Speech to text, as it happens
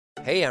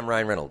Hey, I'm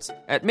Ryan Reynolds.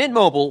 At Mint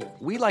Mobile,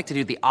 we like to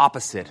do the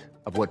opposite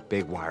of what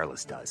Big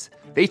Wireless does.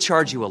 They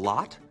charge you a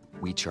lot,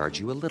 we charge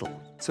you a little.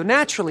 So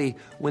naturally,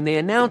 when they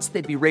announced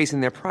they'd be raising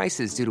their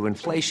prices due to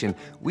inflation,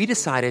 we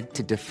decided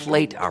to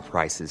deflate our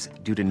prices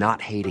due to not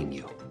hating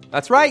you.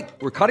 That's right.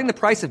 We're cutting the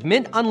price of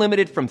Mint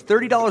Unlimited from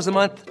 $30 a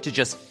month to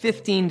just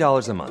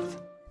 $15 a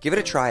month. Give it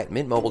a try at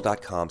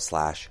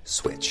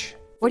mintmobile.com/switch.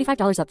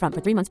 $45 up front for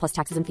 3 months plus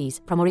taxes and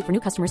fees. Promo rate for new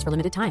customers for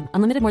limited time.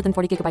 Unlimited more than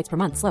 40 gigabytes per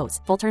month. Slows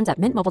full terms at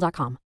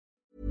mintmobile.com.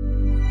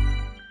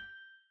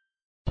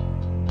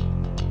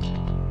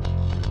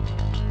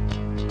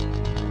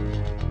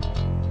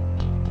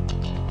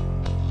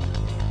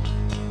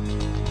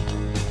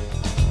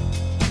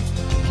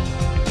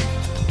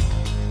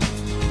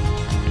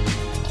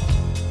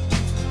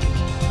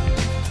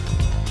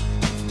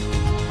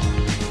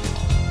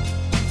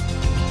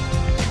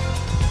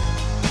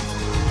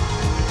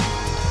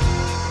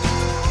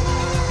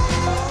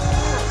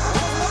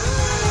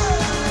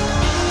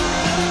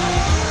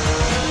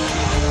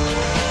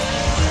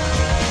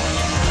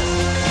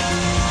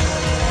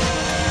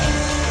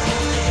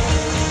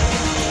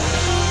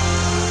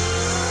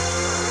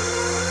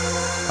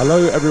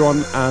 Hello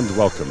everyone and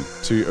welcome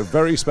to a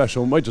very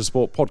special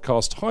Motorsport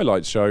podcast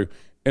highlights show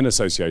in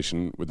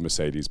association with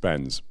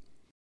Mercedes-Benz.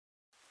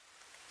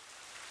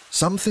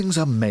 Some things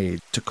are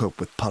made to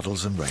cope with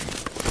puddles and rain.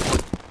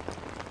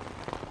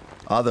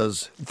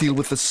 Others deal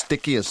with the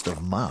stickiest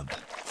of mud.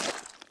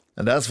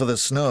 And as for the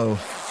snow,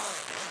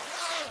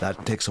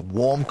 that takes a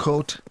warm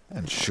coat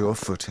and sure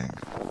footing.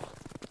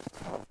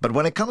 But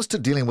when it comes to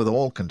dealing with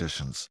all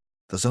conditions,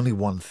 there's only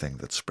one thing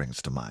that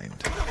springs to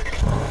mind.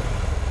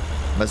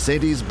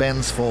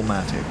 Mercedes-Benz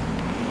 4MATIC,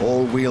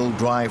 all-wheel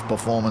drive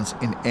performance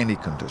in any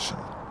condition.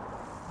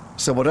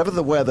 So whatever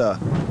the weather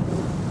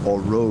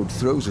or road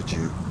throws at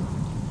you,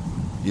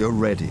 you're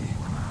ready.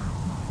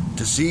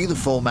 To see the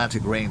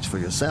 4MATIC range for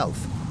yourself,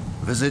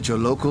 visit your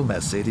local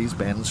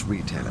Mercedes-Benz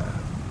retailer.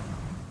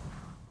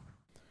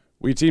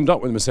 We teamed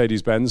up with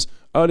Mercedes-Benz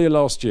earlier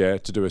last year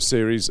to do a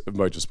series of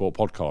motorsport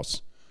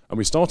podcasts, and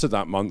we started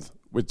that month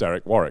with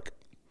Derek Warwick.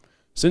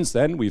 Since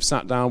then, we've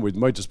sat down with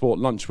Motorsport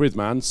Lunch With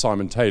man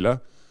Simon Taylor,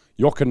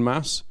 Jochen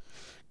Mass,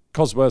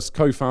 Cosworth's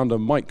co-founder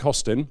Mike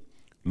Costin,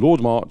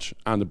 Lord March,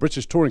 and the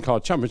British Touring Car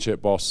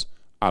Championship boss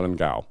Alan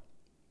Gow.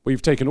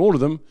 We've taken all of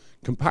them,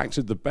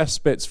 compacted the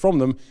best bits from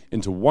them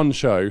into one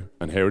show,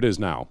 and here it is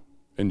now.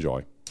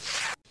 Enjoy.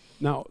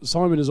 Now,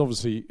 Simon is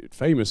obviously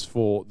famous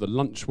for the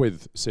Lunch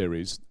With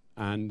series,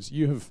 and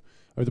you have,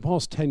 over the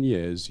past 10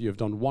 years, you have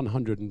done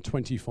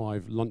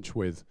 125 Lunch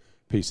With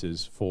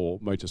pieces for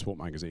Motorsport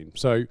magazine.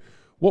 So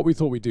what we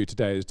thought we'd do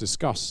today is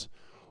discuss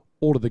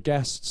all of the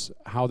guests,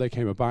 how they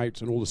came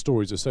about, and all the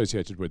stories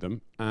associated with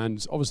them.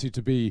 And obviously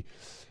to be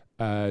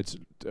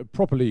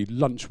properly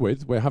lunch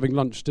with, we're having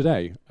lunch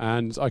today.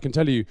 And I can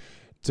tell you,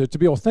 to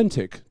be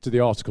authentic to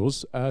the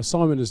articles,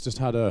 Simon has just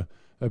had a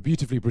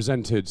beautifully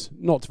presented,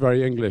 not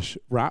very English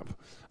wrap,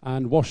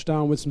 and washed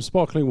down with some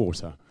sparkling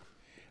water.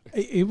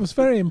 It was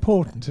very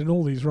important in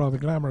all these rather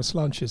glamorous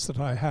lunches that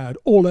I had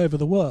all over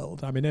the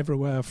world. I mean,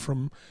 everywhere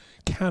from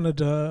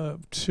Canada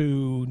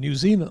to New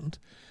Zealand.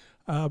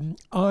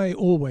 I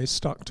always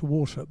stuck to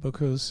water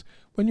because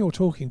when you're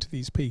talking to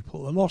these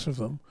people, a lot of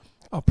them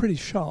are pretty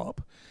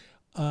sharp.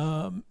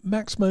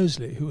 Max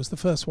Mosley, who was the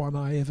first one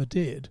I ever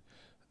did,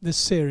 this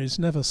series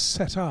never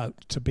set out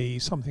to be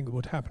something that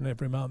would happen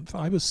every month.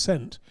 I was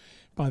sent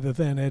by the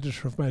then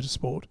editor of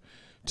Motorsport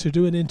to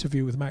do an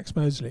interview with Max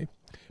Mosley,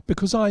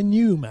 because I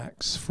knew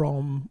Max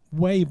from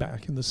way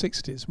back in the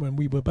 60s when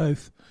we were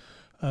both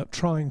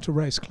trying to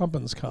race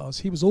Clubman's cars.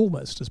 He was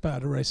almost as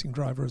bad a racing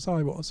driver as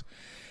I was.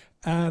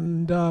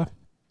 And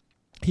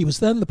he was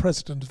then the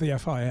president of the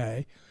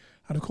FIA.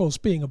 And of course,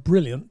 being a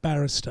brilliant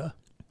barrister,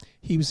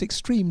 he was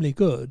extremely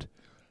good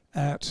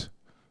at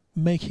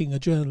making a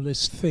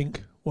journalist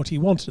think what he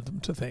wanted them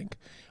to think.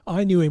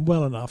 I knew him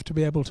well enough to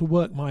be able to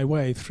work my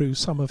way through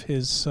some of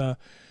his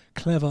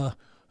clever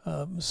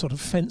sort of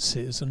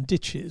fences and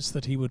ditches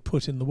that he would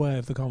put in the way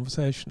of the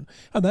conversation.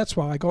 And that's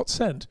why I got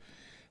sent.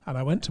 And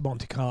I went to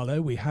Monte Carlo.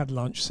 We had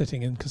lunch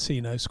sitting in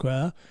Casino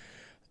Square.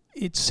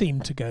 It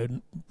seemed to go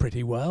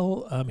pretty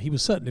well. He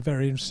was certainly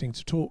very interesting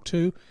to talk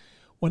to.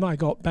 When I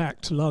got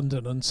back to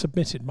London and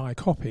submitted my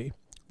copy,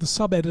 the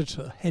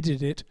sub-editor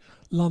headed it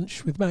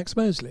Lunch with Max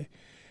Mosley.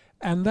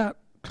 And that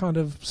kind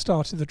of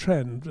started the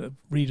trend.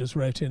 Readers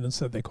wrote in and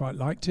said they quite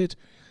liked it.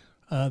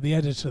 The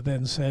editor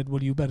then said,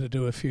 well, you better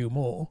do a few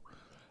more.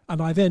 And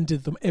I then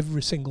did them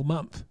every single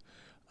month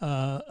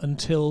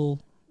until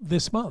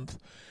this month.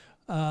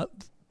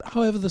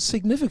 However, the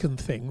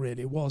significant thing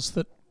really was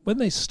that when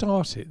they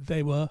started,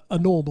 they were a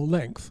normal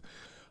length,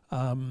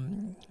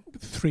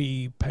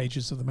 3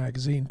 pages of the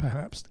magazine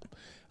perhaps.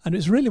 And it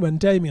was really when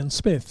Damien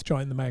Smith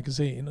joined the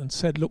magazine and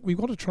said, look, we've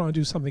got to try and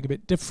do something a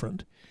bit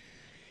different.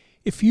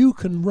 If you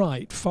can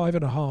write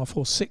 5,500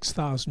 or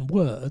 6,000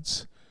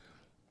 words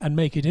and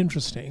make it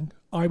interesting,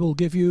 I will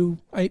give you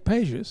 8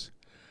 pages.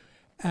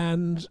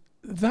 And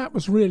that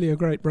was really a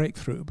great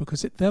breakthrough,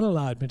 because it then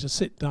allowed me to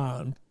sit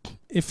down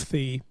if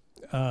the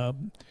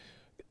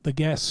the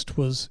guest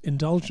was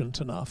indulgent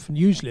enough, and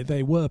usually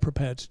they were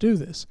prepared to do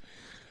this,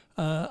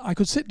 I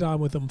could sit down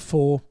with them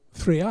for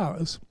 3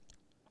 hours.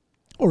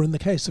 Or in the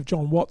case of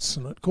John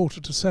Watson, at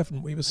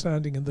 6:45, we were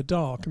standing in the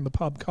dark in the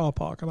pub car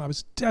park, and I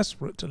was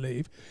desperate to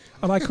leave,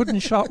 and I couldn't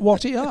shut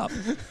Watty up.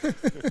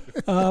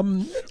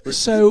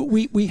 So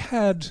we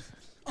had,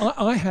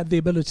 I had the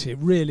ability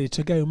really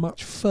to go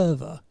much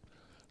further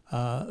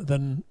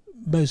than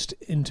most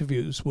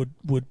interviews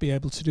would be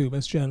able to do,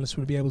 most journalists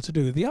would be able to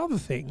do. The other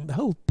thing, the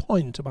whole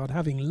point about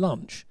having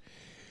lunch,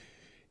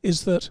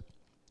 is that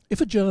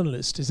if a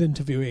journalist is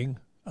interviewing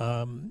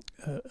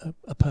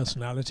a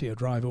personality, a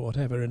driver,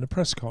 whatever, in a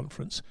press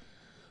conference,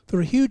 there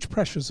are huge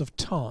pressures of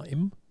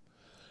time,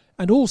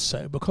 and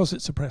also because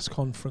it's a press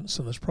conference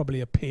and there's probably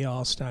a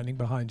PR standing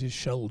behind his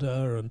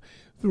shoulder, and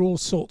there are all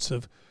sorts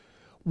of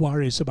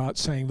worries about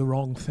saying the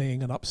wrong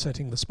thing and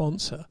upsetting the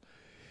sponsor.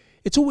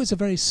 It's always a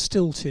very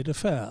stilted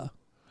affair.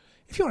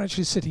 If you're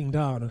actually sitting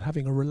down and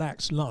having a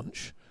relaxed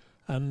lunch,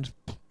 and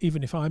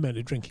even if I'm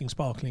only drinking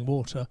sparkling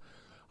water,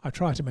 I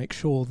try to make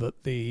sure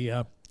that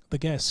the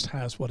guest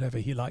has whatever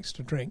he likes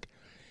to drink.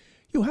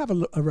 You have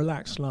a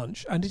relaxed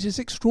lunch, and it is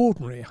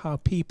extraordinary how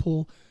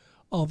people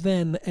are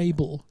then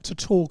able to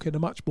talk in a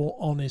much more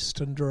honest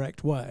and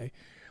direct way.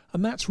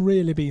 And that's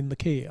really been the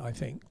key, I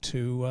think,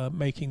 to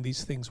making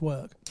these things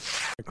work.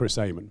 Chris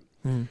Amon,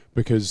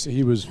 because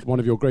he was one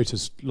of your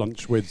greatest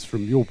lunch withs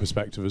from your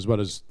perspective as well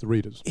as the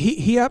readers.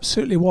 He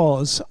absolutely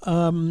was.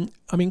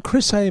 I mean,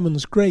 Chris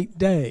Amon's great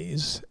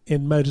days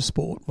in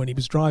motorsport when he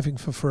was driving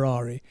for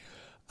Ferrari,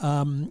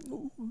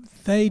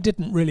 they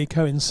didn't really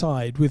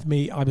coincide with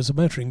me. I was a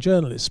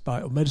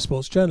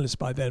motorsports journalist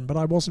by then, but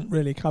I wasn't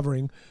really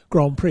covering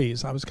Grand Prix.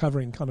 I was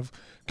covering kind of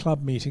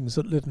club meetings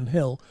at Lytton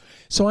Hill.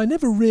 So I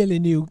never really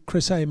knew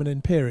Chris Amon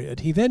in period.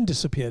 He then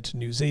disappeared to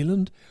New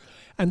Zealand,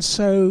 and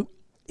so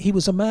he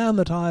was a man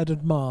that I had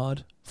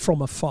admired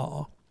from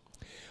afar.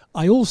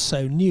 I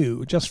also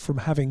knew, just from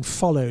having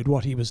followed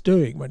what he was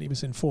doing when he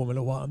was in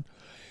Formula One,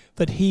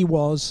 that he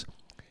was,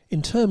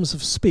 in terms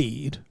of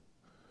speed,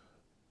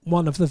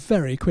 one of the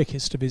very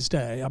quickest of his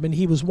day. I mean,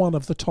 he was one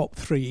of the top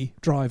 3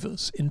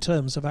 drivers in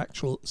terms of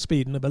actual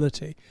speed and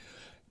ability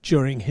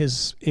during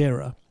his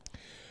era.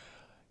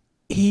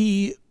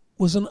 He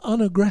was an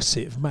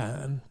unaggressive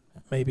man.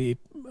 Maybe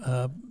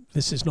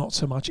this is not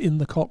so much in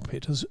the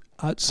cockpit as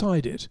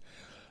outside it.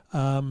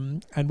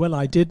 And when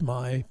I did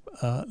my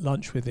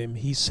lunch with him,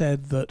 he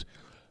said that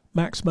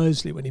Max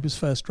Mosley, when he was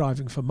first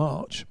driving for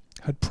March,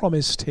 had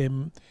promised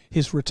him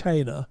his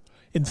retainer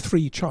in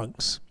 3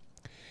 chunks.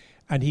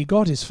 And he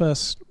got his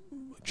first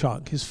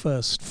chunk, his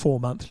first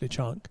 4-monthly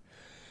chunk.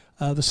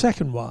 The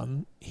second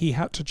one, he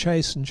had to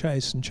chase and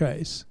chase and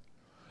chase.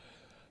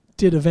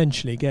 Did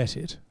eventually get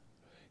it.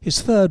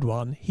 His third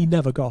one, he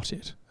never got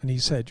it. And he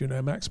said,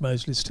 Max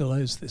Mosley still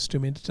owes this to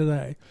me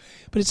today.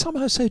 But it's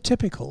somehow so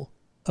typical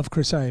of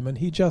Chris Amon.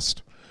 He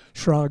just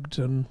shrugged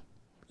and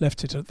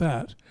left it at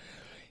that.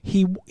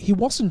 He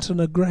wasn't an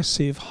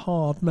aggressive,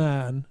 hard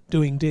man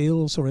doing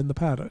deals or in the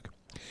paddock.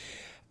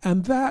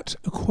 And that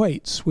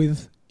equates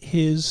with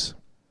his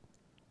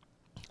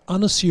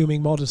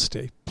unassuming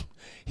modesty.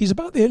 He's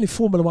about the only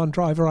Formula One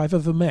driver I've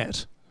ever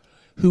met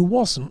who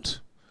wasn't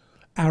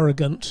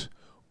arrogant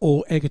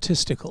or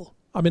egotistical.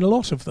 I mean, a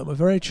lot of them are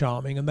very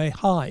charming and they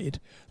hide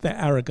their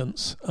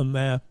arrogance and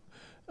their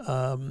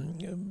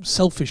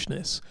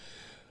selfishness.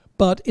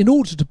 But in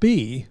order to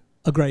be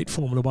a great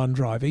Formula One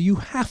driver, you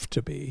have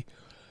to be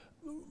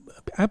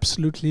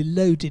absolutely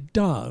loaded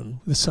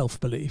down with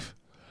self-belief.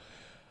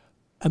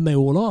 And they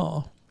all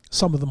are.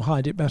 Some of them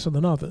hide it better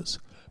than others.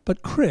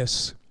 But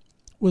Chris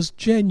was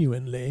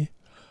genuinely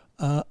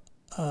an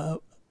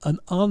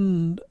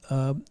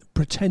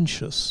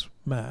unpretentious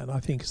man, I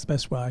think is the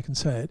best way I can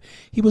say it.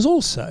 He was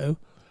also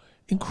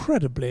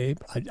incredibly,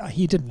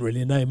 he didn't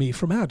really know me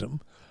from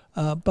Adam,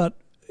 but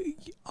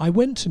I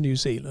went to New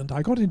Zealand,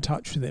 I got in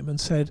touch with him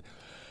and said,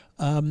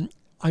 I'm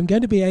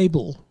going to be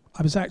able,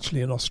 I was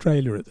actually in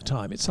Australia at the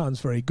time, it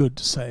sounds very good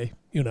to say,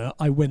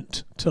 I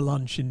went to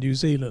lunch in New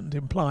Zealand,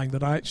 implying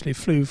that I actually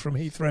flew from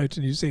Heathrow to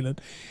New Zealand.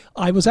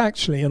 I was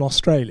actually in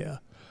Australia,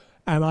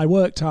 and I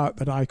worked out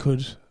that I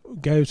could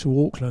go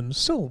to Auckland,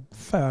 still a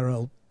fair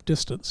old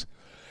distance,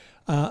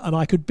 and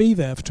I could be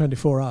there for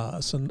 24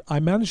 hours. And I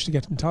managed to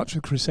get in touch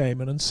with Chris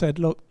Amon and said,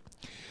 look,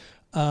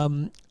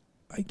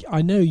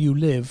 I know you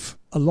live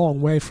a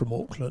long way from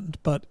Auckland,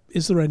 but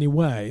is there any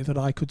way that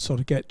I could sort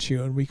of get to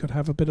you and we could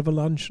have a bit of a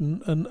lunch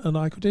and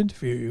I could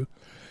interview you?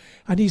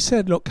 And he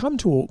said, look, come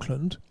to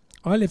Auckland.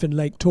 I live in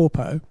Lake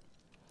Taupo,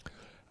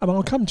 and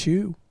I'll come to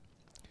you.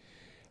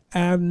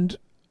 And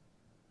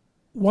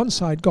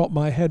once I'd got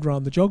my head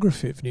around the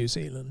geography of New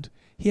Zealand,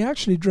 he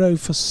actually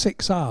drove for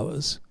 6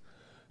 hours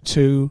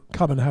to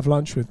come and have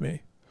lunch with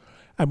me.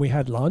 And we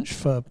had lunch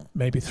for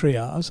maybe 3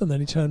 hours, and then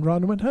he turned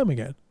around and went home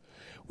again,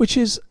 which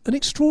is an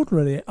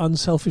extraordinarily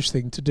unselfish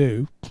thing to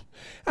do.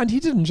 And he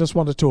didn't just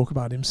want to talk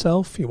about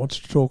himself. He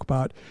wanted to talk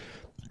about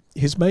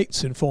his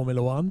mates in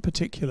Formula One,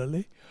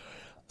 particularly.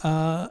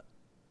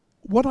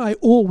 What I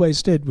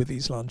always did with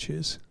these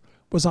lunches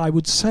was I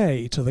would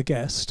say to the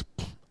guest,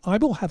 I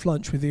will have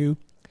lunch with you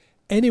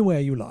anywhere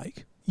you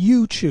like.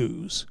 You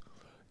choose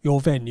your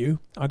venue.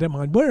 I don't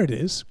mind where it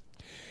is.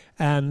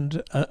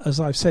 And as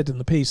I've said in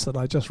the piece that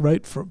I just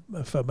wrote for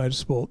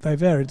Motorsport, they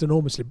varied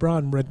enormously.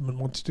 Brian Redman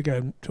wanted to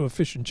go to a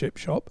fish and chip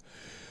shop.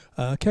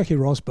 Keke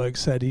Rosberg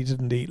said he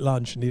didn't eat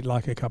lunch and he'd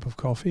like a cup of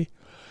coffee.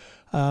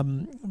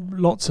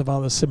 Lots of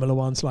other similar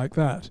ones like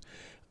that.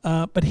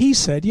 But he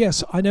said,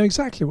 yes, I know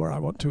exactly where I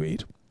want to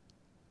eat.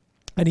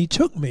 And he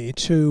took me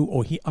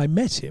to, I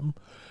met him,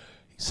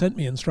 he sent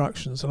me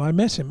instructions, and I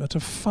met him at a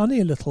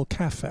funny little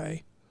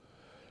cafe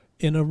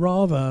in a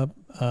rather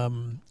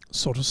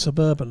sort of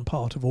suburban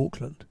part of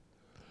Auckland.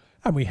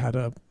 And we had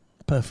a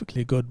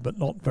perfectly good but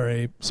not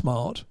very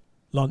smart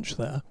lunch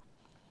there.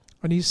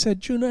 And he said,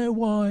 do you know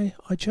why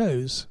I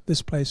chose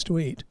this place to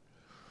eat?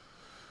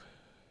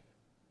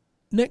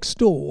 Next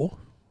door,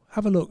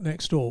 have a look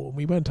next door. And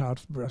we went out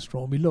of the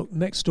restaurant, we looked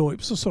next door. It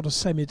was a sort of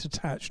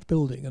semi-detached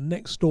building, and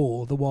next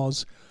door there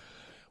was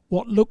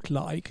what looked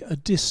like a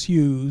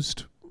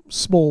disused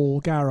small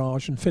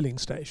garage and filling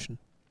station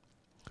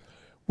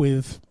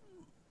with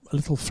a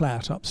little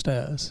flat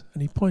upstairs.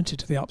 And he pointed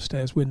to the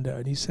upstairs window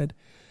and he said,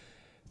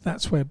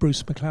 that's where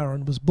Bruce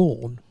McLaren was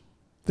born.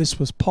 This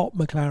was Pop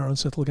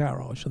McLaren's little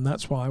garage, and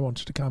that's why I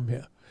wanted to come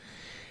here.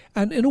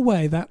 And in a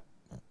way, that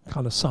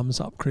kind of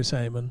sums up Chris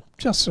Amon.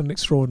 Just an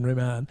extraordinary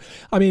man.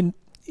 I mean,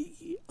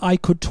 I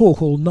could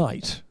talk all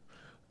night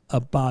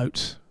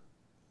about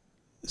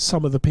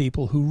some of the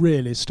people who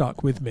really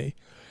stuck with me.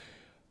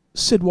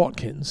 Sid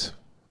Watkins,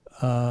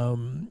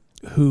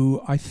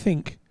 who I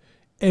think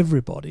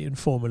everybody in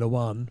Formula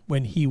One,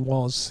 when he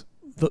was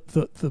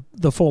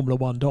the Formula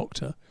One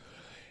doctor,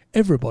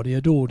 everybody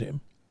adored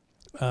him.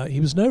 He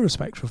was no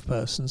respecter of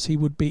persons. He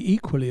would be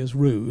equally as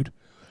rude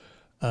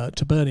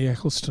to Bernie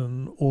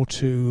Ecclestone or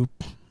to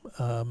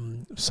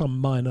some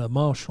minor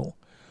marshal.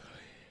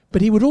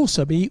 But he would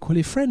also be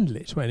equally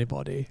friendly to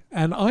anybody.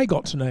 And I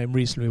got to know him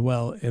reasonably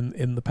well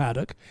in the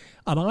paddock.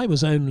 And I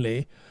was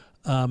only,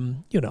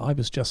 I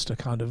was just a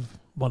kind of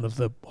one of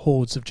the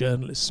hordes of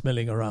journalists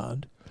milling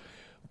around.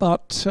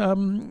 But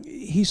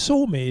he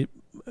saw me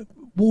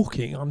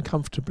walking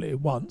uncomfortably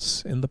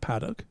once in the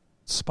paddock,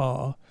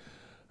 Spa,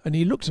 and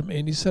he looked at me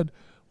and he said,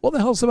 what the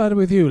hell's the matter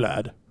with you,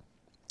 lad?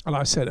 And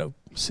I said, oh,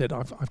 Sid,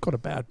 I've got a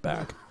bad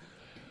back.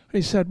 And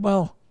he said,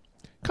 well,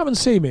 come and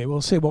see me.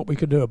 We'll see what we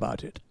can do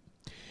about it.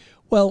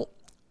 Well,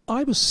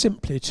 I was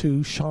simply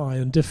too shy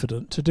and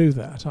diffident to do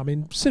that. I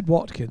mean, Sid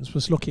Watkins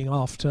was looking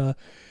after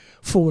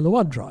Formula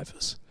One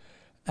drivers.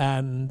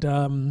 And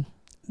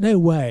no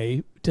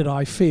way did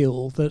I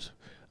feel that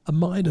a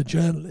minor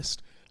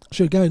journalist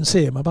should go and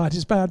see him about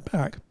his bad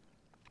back.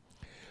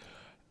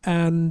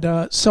 And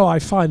so I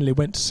finally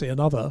went to see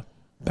another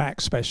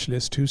back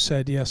specialist who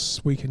said,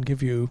 yes, we can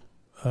give you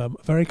a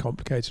very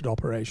complicated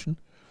operation,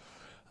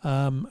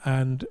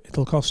 and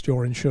it'll cost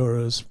your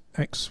insurers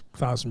X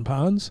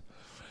 £1,000,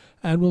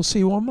 and we'll see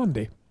you on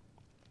Monday.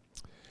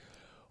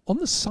 On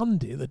the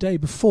Sunday, the day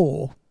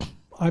before,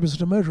 I was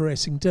at a motor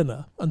racing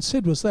dinner, and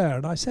Sid was there,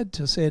 and I said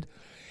to Sid,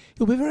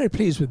 you'll be very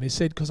pleased with me,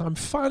 Sid, because I'm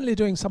finally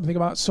doing something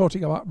about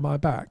sorting out my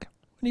back.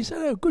 And he said,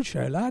 oh, good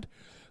show, lad.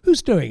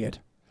 Who's doing it?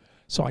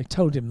 So I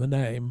told him the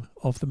name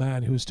of the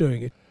man who was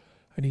doing it.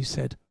 And he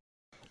said,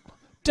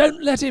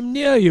 don't let him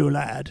near you,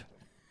 lad.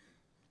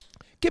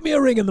 Give me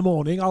a ring in the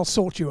morning, I'll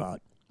sort you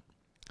out.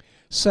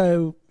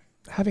 So,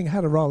 having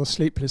had a rather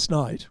sleepless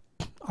night,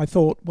 I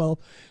thought, well,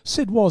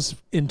 Sid was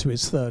into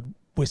his third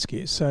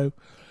whiskey, so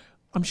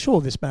I'm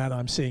sure this man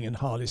I'm seeing in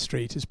Harley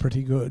Street is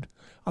pretty good.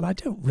 And I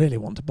don't really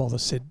want to bother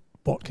Sid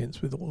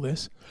Watkins with all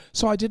this.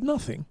 So I did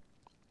nothing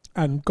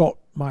and got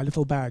my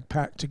little bag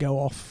packed to go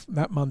off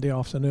that Monday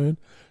afternoon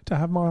to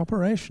have my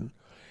operation.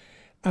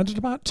 And at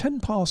about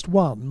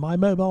 1:10, my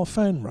mobile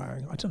phone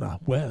rang. I don't know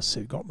where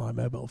Sid got my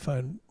mobile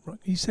phone.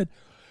 He said,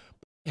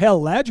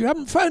 hell, lad, you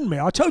haven't phoned me.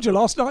 I told you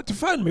last night to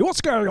phone me.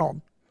 What's going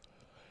on?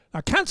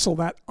 Now cancel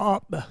that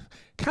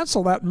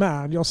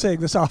man you're seeing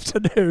this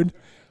afternoon,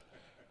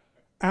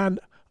 and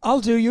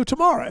I'll do you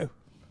tomorrow.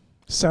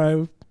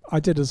 So I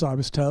did as I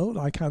was told.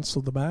 I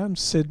cancelled the man.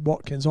 Sid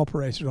Watkins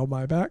operated on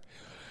my back.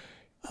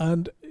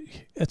 And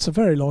it's a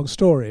very long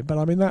story, but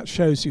I mean, that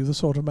shows you the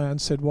sort of man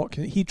Sid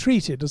Watkins. He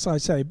treated, as I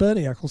say,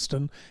 Bernie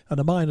Ecclestone and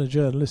a minor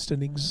journalist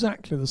in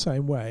exactly the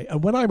same way.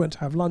 And when I went to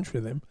have lunch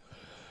with him,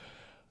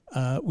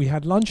 we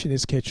had lunch in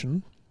his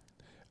kitchen,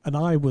 and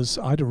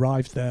I'd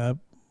arrived there.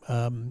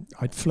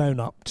 I'd flown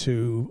up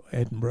to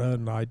Edinburgh,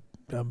 and I'd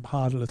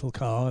hired a little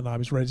car, and I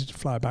was ready to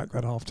fly back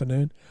that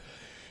afternoon.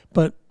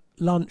 But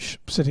lunch,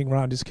 sitting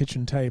round his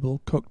kitchen table,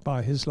 cooked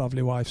by his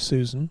lovely wife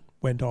Susan,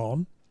 went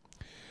on.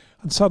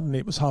 And suddenly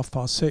it was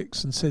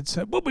 6:30, and Sid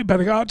said, well, we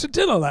better go out to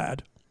dinner,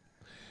 lad.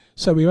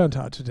 So we went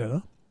out to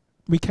dinner.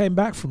 We came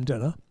back from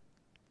dinner.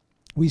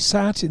 We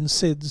sat in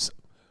Sid's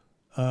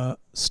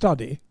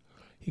study.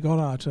 He got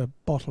out a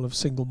bottle of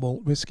single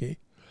malt whiskey.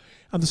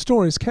 And the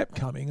stories kept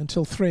coming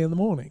until 3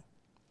 a.m.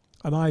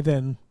 And I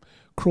then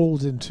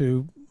crawled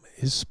into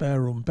his spare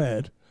room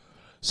bed,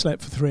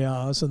 slept for 3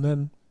 hours, and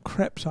then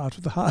crept out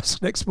of the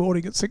house next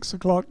morning at 6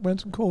 o'clock,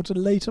 went and caught a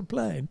later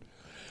plane.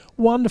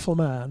 Wonderful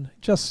man,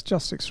 just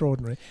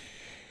extraordinary.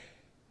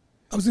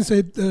 I was going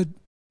to say,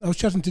 I was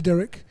chatting to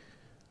Derek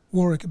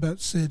Warwick about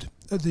Sid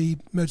at the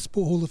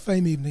Motorsport Hall of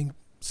Fame evening.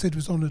 Sid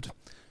was honoured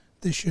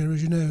this year,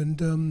 as you know,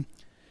 and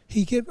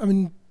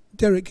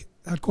Derek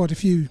had quite a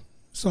few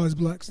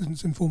sizable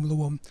accidents in Formula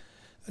One,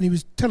 and he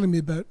was telling me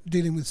about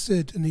dealing with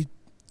Sid, and he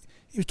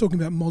was talking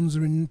about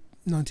Monza in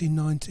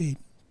 1990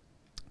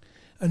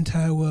 and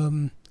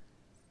how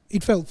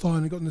he'd felt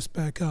fine and got in a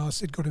spare car.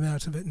 Sid got him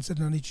out of it and said,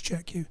 I need to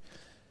check you,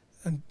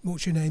 and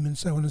what's your name, and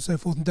so on and so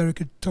forth. And Derek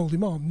had told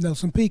him, I'm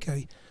Nelson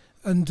Piquet.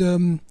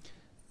 And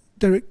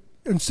Derek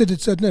and Sid had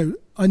said, no,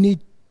 I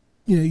need,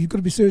 you've got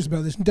to be serious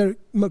about this. And Derek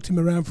mucked him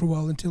around for a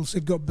while until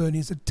Sid got Bernie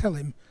and said, tell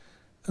him,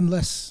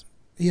 unless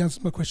he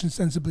answered my question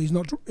sensibly, he's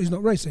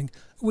not racing.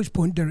 At which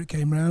point Derek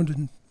came round,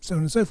 and so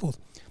on and so forth.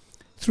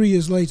 3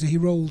 years later, he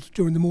rolled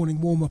during the morning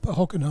warm-up at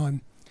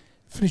Hockenheim,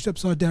 finished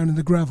upside down in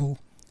the gravel,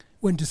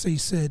 went to see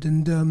Sid,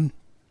 and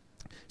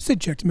Sid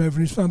checked him over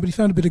in his phone, but he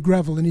found a bit of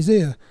gravel in his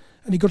ear,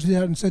 and he got it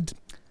out and said,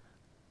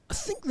 I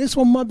think this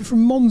one might be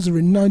from Monza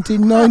in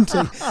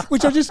 1990,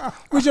 which I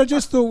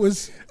just thought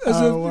was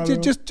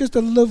just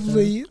a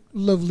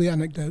lovely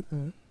anecdote.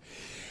 Yeah.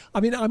 I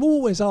mean, I'm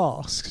always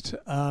asked,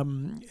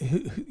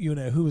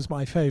 who was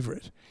my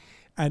favourite,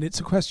 and it's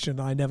a question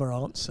I never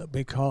answer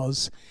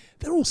because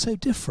they're all so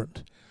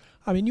different.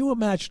 I mean, you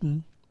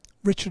imagine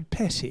Richard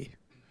Petty,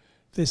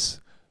 this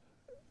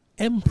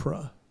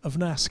emperor of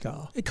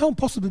NASCAR. It can't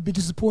possibly be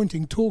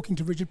disappointing talking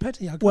to Richard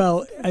Petty.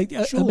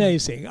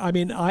 Amazing. I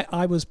mean,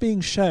 I was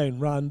being shown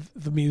round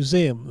the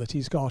museum that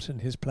he's got in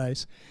his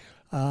place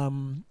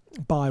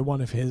by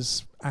one of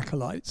his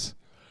acolytes,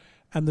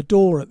 and the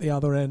door at the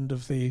other end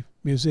of the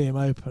museum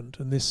opened,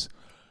 and this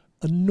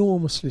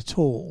enormously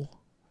tall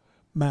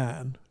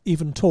man,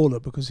 even taller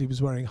because he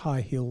was wearing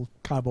high-heeled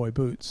cowboy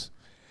boots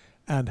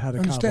and had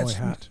a cowboy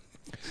hat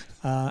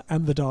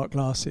and the dark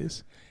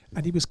glasses,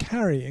 and he was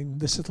carrying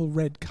this little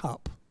red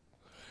cup.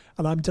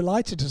 And I'm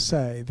delighted to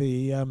say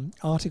the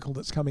article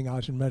that's coming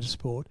out in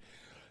Motorsport,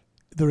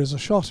 there is a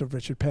shot of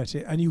Richard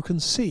Petty and you can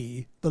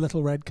see the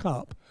little red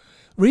cup.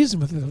 The reason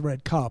for the little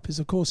red cup is,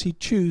 of course, he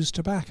chews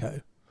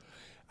tobacco.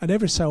 And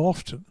every so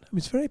often,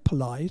 it's very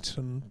polite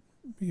and,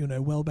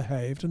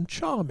 well-behaved and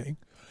charming,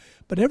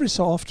 but every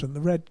so often the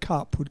red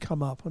cup would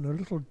come up and a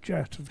little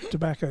jet of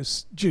tobacco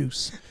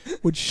juice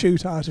would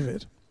shoot out of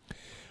it.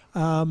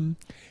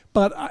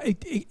 But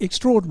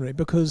extraordinary,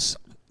 because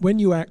when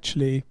you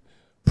actually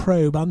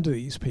probe under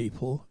these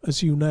people,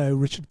 as you know,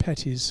 Richard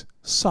Petty's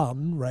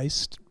son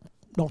raced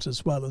not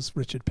as well as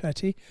Richard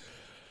Petty.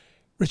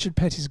 Richard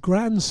Petty's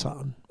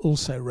grandson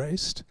also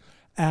raced,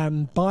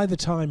 and by the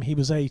time he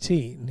was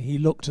 18, he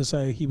looked as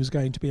though he was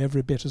going to be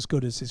every bit as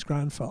good as his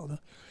grandfather.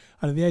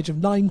 And at the age of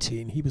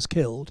 19, he was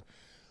killed.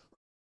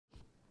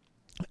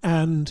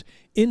 And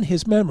in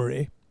his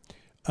memory,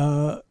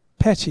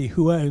 Petty,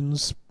 who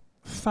owns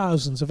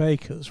thousands of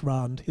acres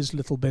round his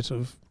little bit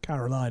of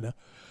Carolina,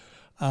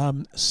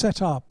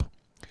 set up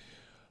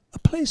a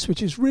place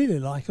which is really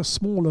like a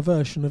smaller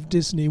version of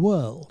Disney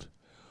World,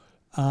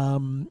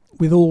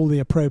 with all the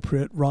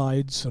appropriate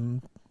rides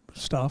and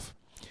stuff.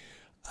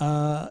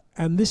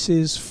 And this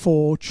is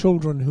for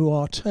children who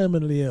are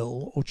terminally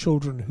ill or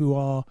children who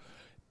are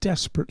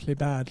desperately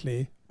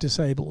badly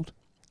disabled.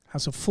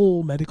 Has a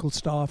full medical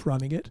staff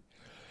running it.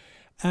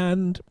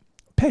 And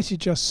Petty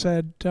just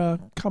said,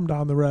 come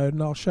down the road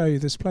and I'll show you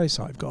this place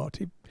I've got.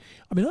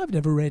 I've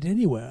never read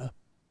anywhere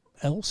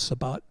else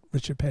about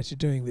Richard Petty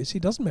doing this. He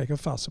doesn't make a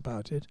fuss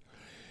about it,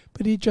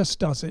 but he just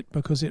does it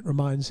because it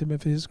reminds him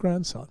of his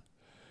grandson.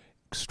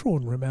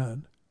 Extraordinary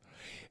man.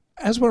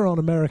 As we're on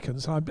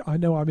Americans, I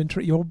know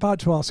you're about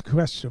to ask a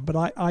question,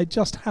 but I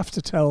just have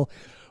to tell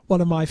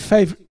one of my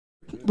favourite.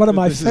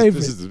 This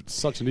is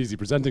such an easy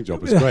presenting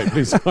job. It's great.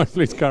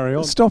 Please carry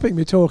on. Stopping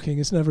me talking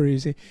is never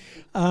easy.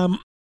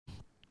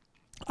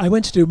 I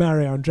went to do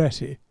Mario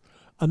Andretti,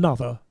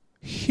 another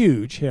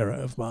huge hero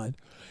of mine.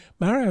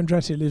 Mario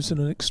Andretti lives in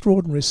an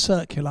extraordinary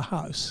circular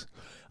house,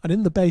 and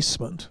in the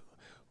basement,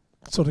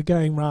 sort of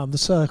going round the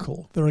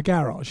circle, there are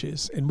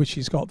garages in which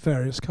he's got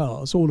various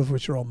cars, all of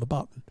which are on the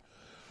button.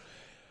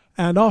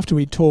 And after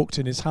we talked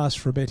in his house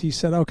for a bit, he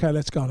said, OK,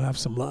 let's go and have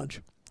some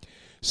lunch.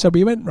 So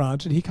we went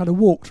round and he kind of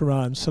walked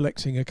around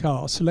selecting a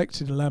car,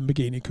 selected a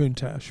Lamborghini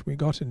Countach. We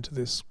got into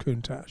this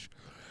Countach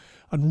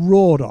and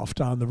roared off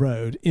down the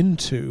road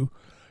into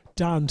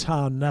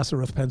downtown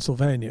Nazareth,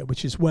 Pennsylvania,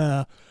 which is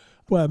where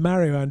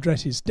Mario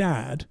Andretti's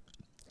dad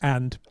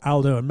and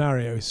Aldo and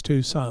Mario, his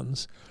two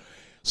sons,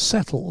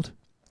 settled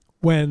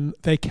when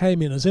they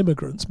came in as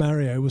immigrants.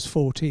 Mario was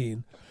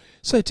 14.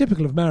 So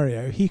typical of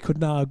Mario, he could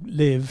now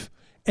live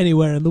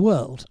anywhere in the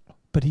world,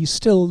 but he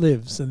still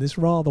lives in this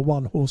rather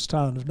one-horse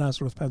town of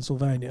Nazareth,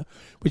 Pennsylvania,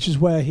 which is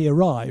where he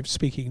arrived,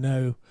 speaking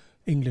no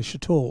English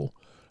at all,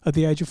 at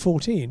the age of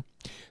 14.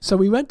 So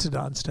we went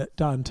to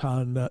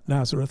downtown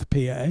Nazareth,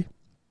 PA,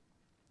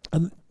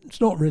 and it's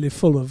not really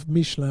full of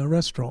Michelin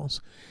restaurants.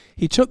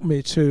 He took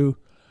me to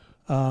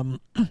a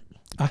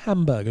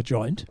hamburger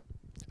joint,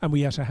 and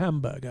we ate a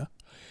hamburger.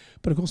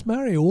 But of course,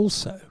 Mario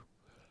also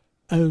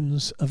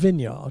owns a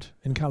vineyard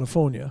in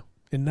California,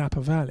 in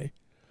Napa Valley.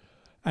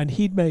 And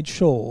he'd made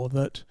sure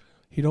that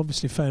he'd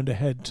obviously phoned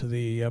ahead to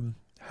the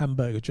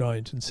hamburger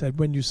joint and said,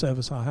 when you serve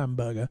us our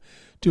hamburger,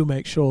 do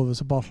make sure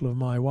there's a bottle of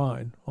my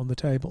wine on the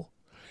table.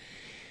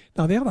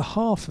 Now, the other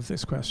half of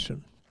this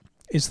question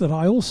is that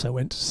I also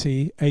went to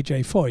see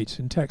A.J. Foyt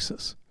in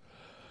Texas.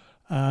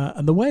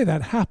 And the way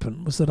that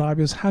happened was that I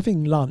was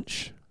having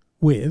lunch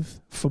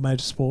with, for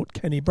motorsport,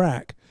 Kenny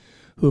Brack,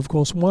 who, of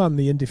course, won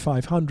the Indy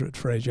 500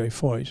 for A.J.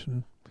 Foyt.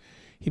 And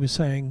he was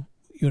saying,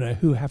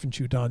 who haven't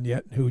you done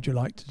yet and who would you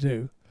like to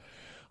do?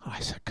 I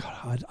said,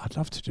 God, I'd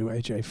love to do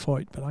A.J.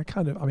 Foyt, but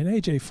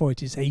A.J.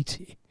 Foyt is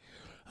 80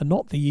 and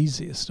not the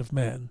easiest of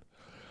men.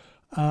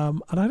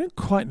 And I don't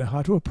quite know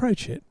how to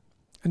approach it.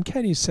 And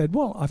Kenny said,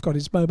 well, I've got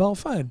his mobile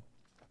phone.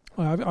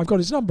 I've got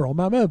his number on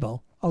my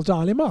mobile. I'll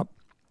dial him up.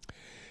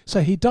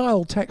 So he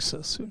dialed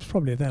Texas. It was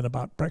probably then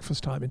about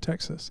breakfast time in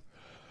Texas.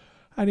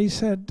 And he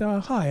said,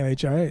 hi,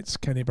 AJ, it's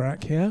Kenny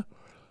Brack here.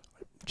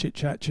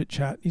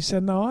 Chit-chat. He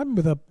said, no, I'm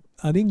with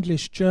an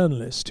English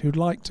journalist who'd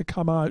like to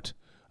come out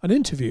and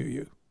interview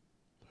you.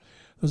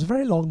 There was a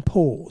very long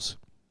pause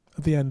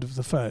at the end of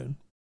the phone.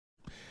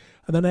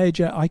 And then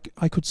AJ,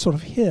 I could sort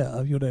of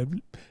hear,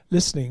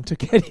 listening to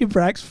Kenny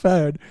Brack's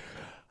phone.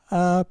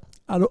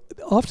 And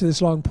after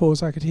this long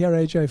pause, I could hear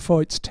A.J.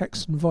 Foyt's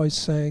Texan voice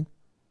saying,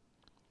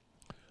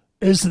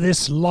 is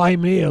this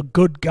Limey a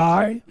good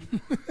guy?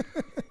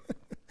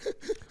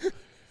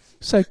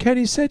 So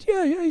Kenny said,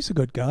 yeah, he's a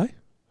good guy.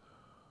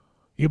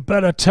 You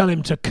better tell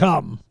him to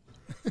come.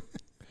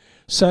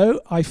 So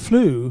I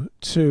flew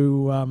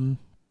to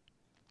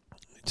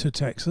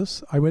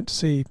Texas. I went to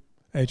see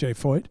A.J.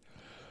 Foyt,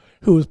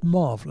 who was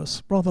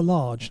marvellous, rather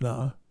large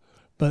now,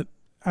 but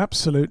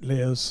absolutely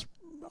as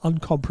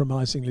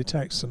uncompromisingly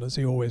Texan as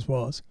he always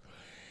was.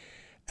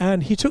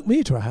 And he took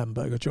me to a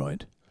hamburger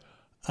joint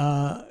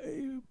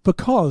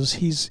because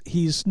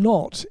he's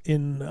not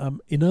in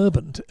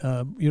urban,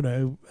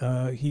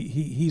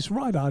 he's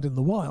right out in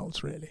the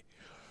wilds, really.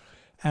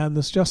 And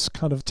there's just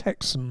kind of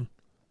Texan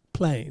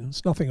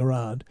plains, nothing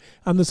around,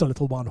 and there's a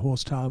little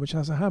one-horse town which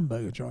has a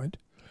hamburger joint.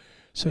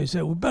 So he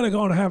said, we better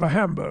go and have a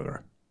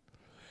hamburger.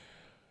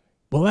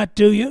 Will that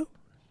do you?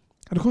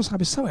 And of course I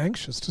was so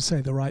anxious to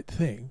say the right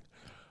thing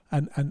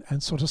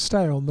and sort of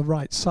stay on the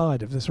right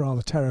side of this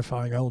rather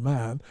terrifying old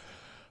man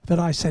that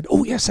I said,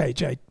 oh yes,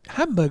 AJ,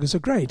 hamburgers are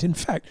great. In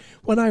fact,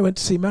 when I went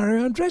to see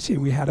Mario Andretti,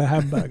 we had a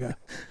hamburger.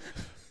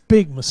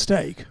 Big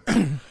mistake.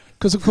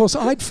 Because of course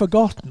I'd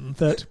forgotten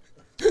that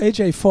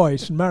A.J.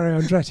 Foyt and Mario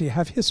Andretti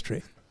have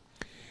history.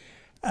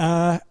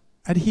 And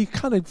he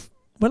kind of,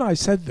 when I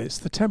said this,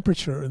 the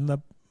temperature in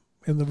the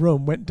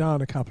room went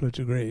down a couple of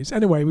degrees.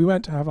 Anyway, we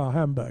went to have our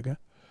hamburger.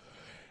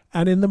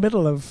 And in the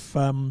middle of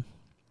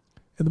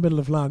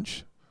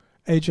lunch,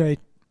 AJ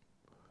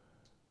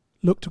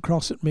looked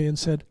across at me and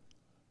said,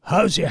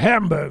 how's your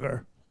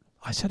hamburger?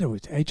 I said, oh,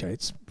 AJ,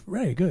 it's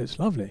very good. It's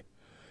lovely.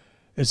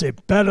 Is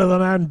it better than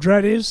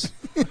Andretti's?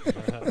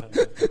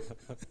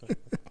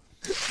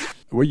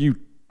 Were you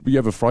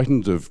ever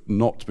frightened of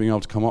not being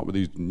able to come up with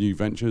these new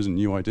ventures and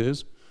new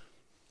ideas?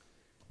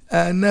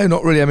 No,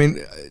 not really. I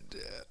mean,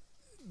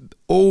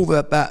 all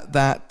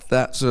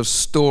that sort of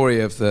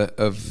story of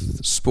the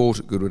sport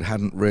at Goodwood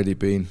hadn't really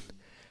been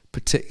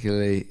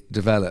particularly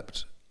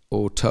developed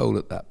or told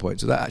at that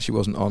point. So that actually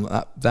wasn't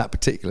on that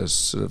particular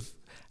sort of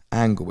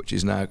angle, which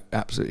is now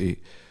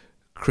absolutely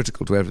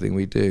critical to everything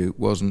we do,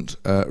 wasn't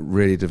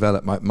really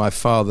developed. My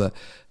father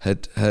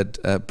had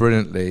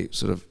brilliantly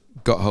sort of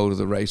got hold of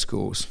the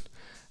racecourse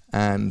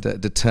and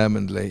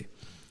determinedly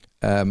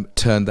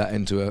turned that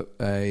into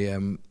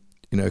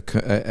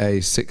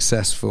a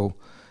successful,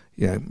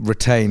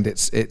 retained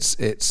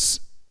its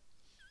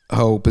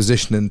whole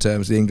position in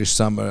terms of the English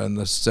summer and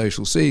the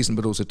social season,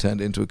 but also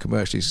turned it into a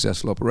commercially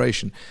successful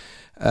operation.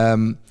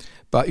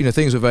 But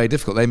things were very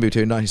difficult. They moved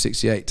here in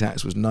 1968.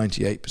 Tax was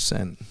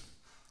 98%,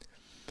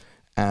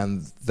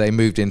 and they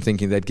moved in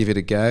thinking they'd give it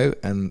a go.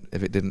 And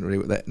if it didn't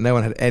really, no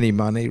one had any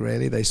money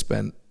really. They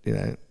spent, I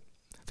think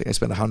they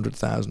spent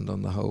 $100,000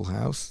 on the whole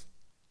house,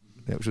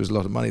 which was a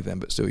lot of money then.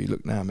 But still, you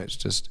look now, it's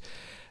just.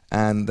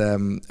 And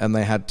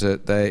they had to.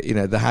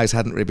 The house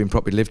hadn't really been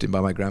properly lived in by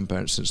my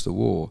grandparents since the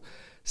war,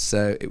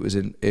 so it was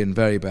in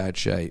very bad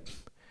shape.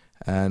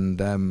 And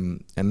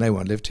no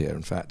one lived here.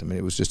 In fact, I mean,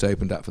 it was just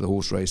opened up for the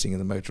horse racing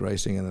and the motor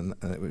racing, and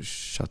it was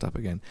shut up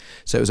again.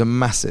 So it was a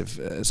massive.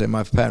 So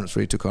my parents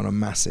really took on a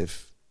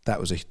massive. That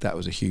was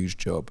a huge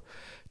job,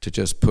 to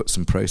just put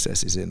some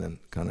processes in and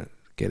kind of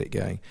get it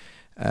going,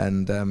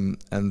 and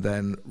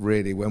then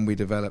really when we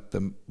developed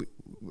them,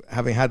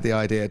 having had the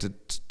idea to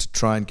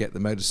try and get the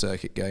motor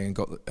circuit going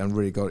and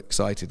really got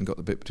excited and got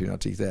the bit between our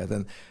teeth there,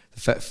 then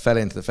fell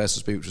into the Festival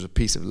Speed, which was a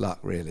piece of luck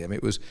really. I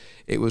mean,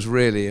 it was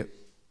really.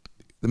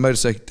 The motor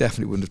circuit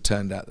definitely wouldn't have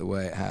turned out the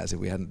way it has if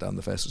we hadn't done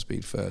the Festival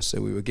Speed first.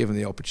 So we were given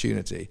the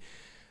opportunity,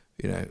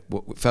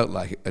 what felt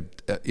like,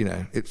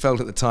 it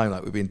felt at the time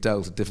like we'd been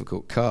dealt a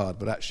difficult card,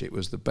 but actually it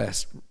was the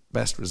best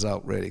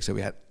result really. So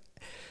we had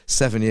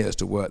 7 years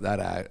to work that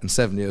out, and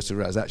 7 years to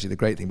realize actually the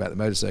great thing about the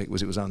motor circuit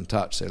was it was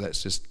untouched. So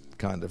let's just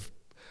kind of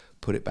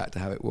put it back to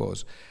how it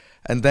was.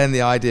 And then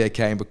the idea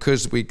came,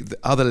 because the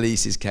other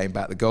leases came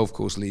back, the golf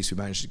course lease we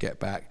managed to get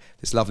back,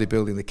 this lovely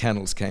building, the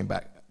kennels came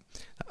back.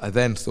 I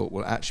then thought,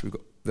 well, actually,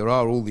 there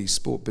are all these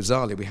sports.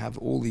 Bizarrely, we have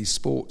all these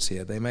sports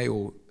here. They may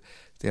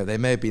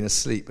have been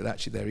asleep, but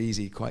actually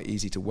they're quite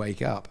easy to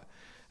wake up.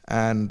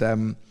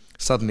 And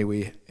suddenly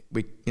we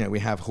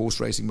have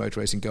horse racing, motor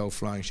racing, golf,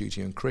 flying,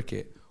 shooting, and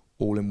cricket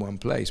all in one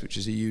place, which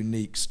is a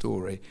unique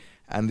story.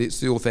 And it's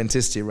the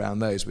authenticity around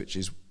those which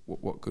is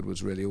what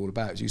Goodwood's really all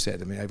about. As you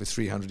said, I mean, over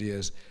 300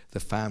 years, the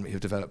family have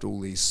developed all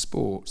these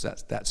sports.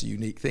 That's a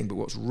unique thing. But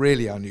what's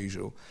really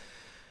unusual,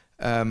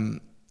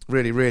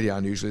 really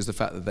unusual, is the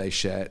fact that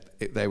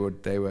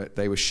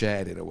they were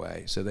shared in a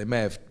way. So they may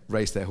have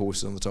raced their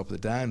horses on the top of the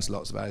downs.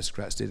 Lots of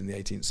aristocrats did in the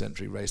 18th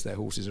century, race their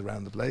horses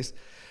around the place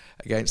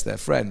against their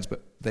friends.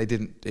 But they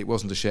didn't. It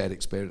wasn't a shared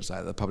experience like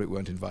that. The public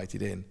weren't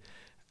invited in.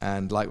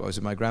 And likewise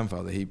with my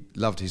grandfather, he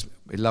loved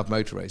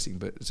motor racing.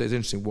 But so it's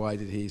interesting, why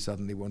did he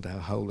suddenly want to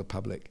hold a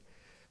public?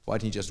 Why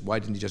didn't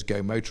he just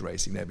go motor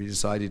racing there? But he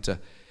decided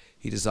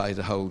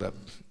to hold a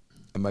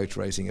motor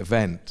racing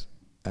event.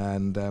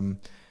 And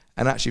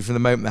actually, from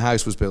the moment the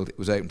house was built, it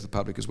was open to the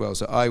public as well.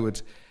 So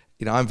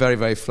I'm very,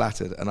 very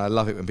flattered, and I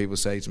love it when people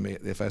say to me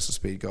at the Festival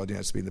Speed, God,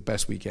 it's been the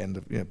best weekend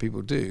of,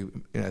 people do,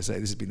 say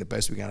this has been the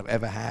best weekend I've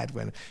ever had,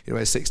 when, a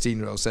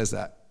 16-year-old says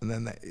that, and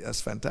then that's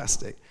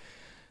fantastic.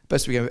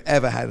 Best weekend we've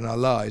ever had in our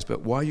lives.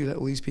 But why do you let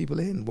all these people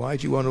in? Why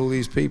do you want all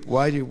these people?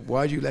 Why do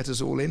you let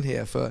us all in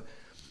here for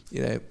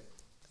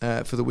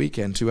the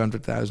weekend,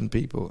 200,000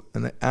 people?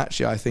 And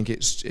actually, I think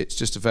it's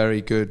just a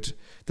very good.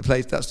 The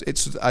place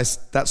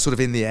that's sort of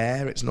in the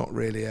air. It's not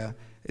really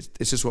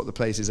it's just what the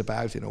place is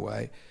about in a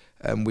way.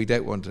 We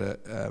don't want to.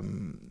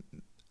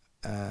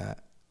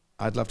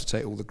 I'd love to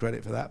take all the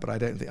credit for that, but I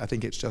don't think. I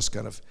think it's just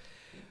kind of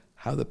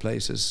how the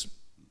place has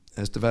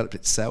developed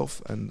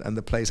itself, and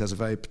the place has a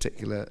very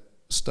particular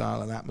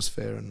style and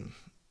atmosphere,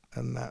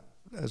 and that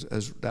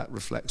that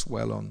reflects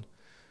well on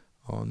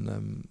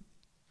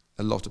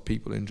a lot of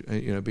people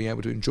being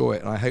able to enjoy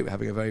it, and I hope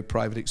having a very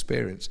private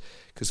experience,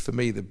 because for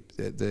me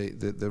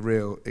the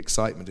real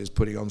excitement is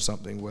putting on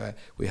something where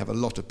we have a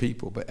lot of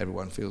people but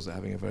everyone feels they're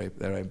having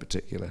their own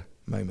particular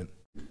moment.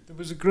 There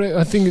was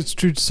I think it's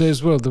true to say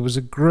as well, there was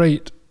a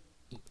great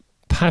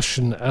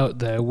passion out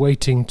there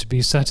waiting to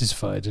be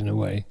satisfied in a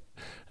way.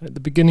 At the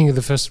beginning of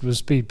the Festival of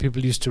Speed,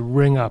 people used to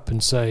ring up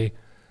and say,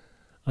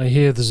 I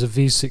hear there's a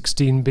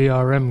V16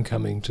 BRM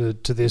coming to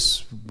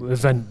this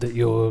event that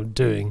you're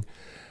doing.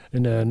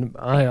 And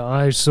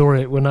I saw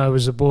it when I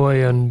was a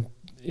boy, and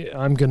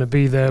I'm going to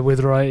be there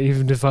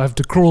even if I have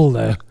to crawl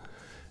there.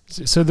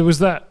 So there was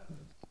that,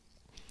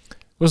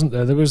 wasn't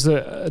there? There was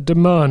a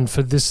demand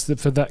for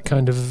that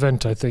kind of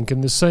event, I think.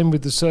 And the same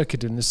with the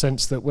circuit, in the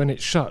sense that when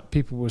it shut,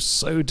 people were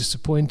so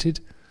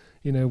disappointed.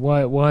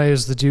 Why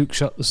has the Duke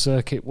shut the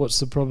circuit? What's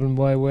the problem?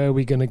 Where are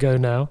we going to go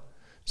now?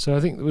 So I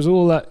think there was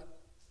all that.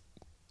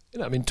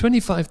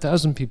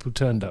 25,000 people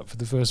turned up for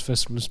the first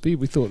Festival of Speed.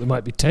 We thought there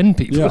might be 10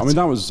 people. Yeah,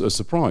 that was a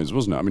surprise,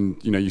 wasn't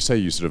it? You say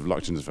you sort of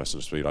lucked into the Festival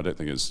of Speed. I don't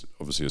think it's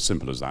obviously as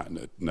simple as that, and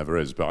it never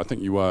is. But I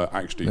think you were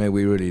actually... No,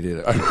 we really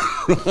did it.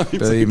 Right.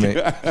 Believe me.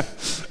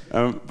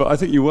 But I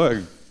think you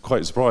were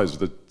quite surprised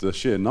with the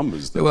sheer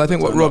numbers. Well, I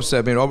think what Rob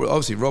said,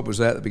 obviously Rob was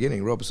there at the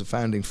beginning. Rob was the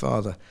founding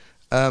father.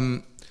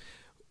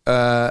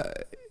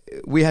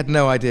 We had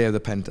no idea of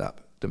the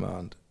pent-up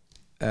demand.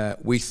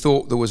 We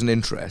thought there was an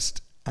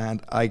interest.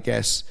 And I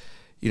guess,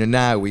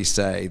 now we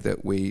say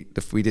that we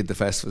did the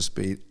Festival of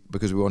Speed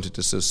because we wanted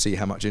to sort of see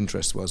how much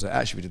interest was.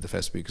 Actually, we did the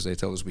Festival because they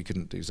told us we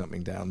couldn't do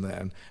something down there,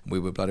 and we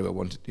were bloody well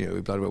wanted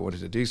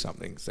to do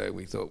something. So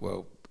we thought,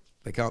 well,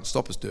 they can't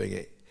stop us doing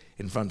it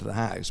in front of the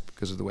house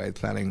because of the way the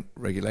planning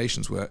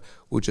regulations work.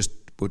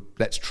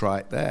 Let's try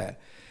it there.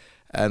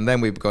 And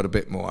then we've got a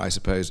bit more, I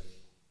suppose.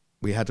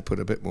 We had to put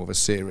a bit more of a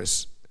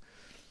serious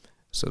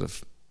sort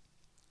of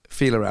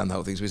feel around the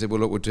whole thing. So we said,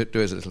 well, look, we'll do it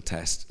as a little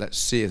test. Let's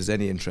see if there's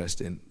any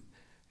interest in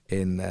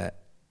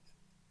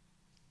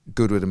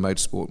Goodwood and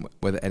motorsport,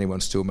 whether anyone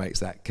still makes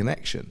that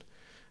connection.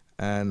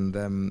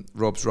 And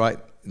Rob's right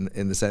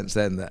in the sense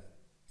then that,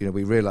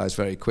 we realised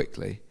very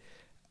quickly,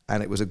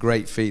 and it was a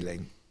great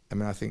feeling.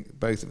 I think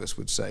both of us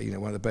would say,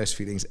 one of the best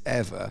feelings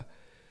ever,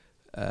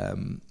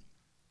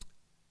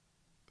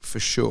 for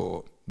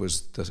sure,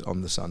 was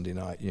on the Sunday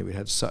night. We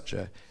had such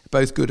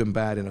both good and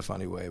bad in a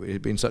funny way. It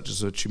had been such a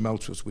sort of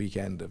tumultuous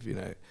weekend of,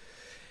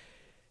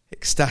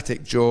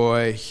 ecstatic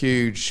joy,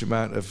 huge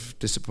amount of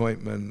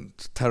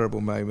disappointment,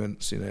 terrible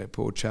moments.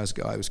 Poor Chaz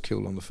Guy was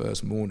killed on the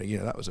first morning.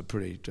 That was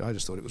I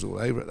just thought it was all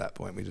over at that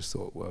point. We just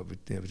thought, well,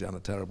 we've done a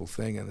terrible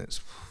thing, and it's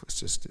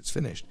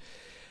finished.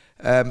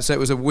 So it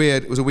was a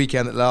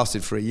weekend that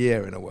lasted for a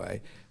year in a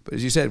way. But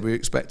as you said, we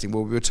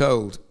were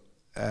told,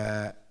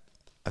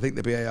 I think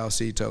the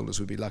BARC told us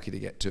we'd be lucky to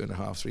get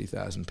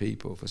 2,500-3,000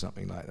 people for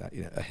something like that,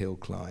 a hill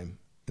climb,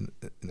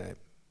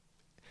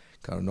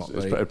 kind of not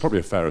it's very... probably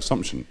a fair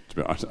assumption, to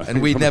be honest. And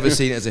we'd never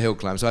seen it as a hill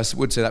climb, so I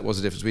would say that was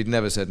the difference. We'd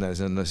never said, no,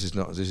 this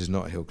is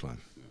not a hill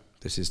climb.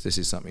 This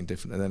is something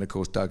different. And then, of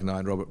course, Doug Nye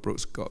and Robert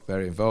Brooks got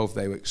very involved.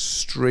 They were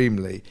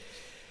extremely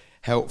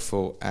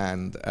helpful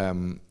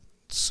and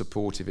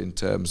supportive in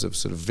terms of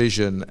sort of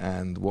vision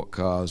and what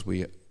cars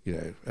we,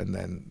 and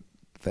then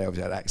they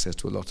obviously had access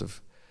to a lot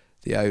of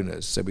the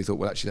owners. So we thought,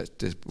 well, actually, let's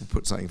just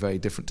put something very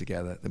different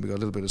together. Then we got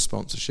a little bit of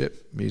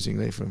sponsorship,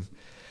 amusingly, from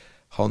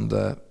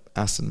Honda,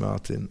 Aston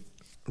Martin,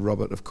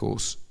 Robert, of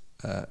course,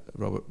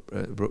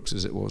 Robert Brooks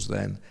as it was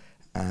then,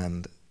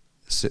 and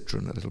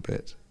Citroën a little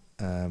bit,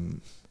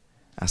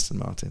 Aston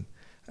Martin.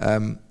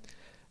 And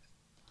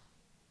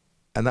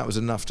that was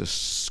enough to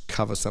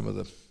cover some of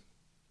the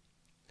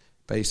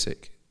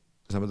basic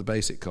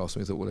costs.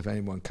 And we thought, well, if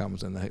anyone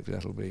comes, then hopefully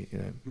that'll be,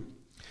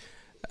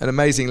 And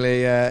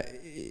amazingly,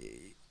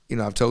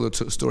 I've told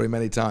the story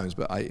many times,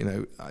 but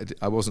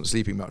I wasn't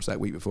sleeping much that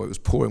week before. It was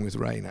pouring with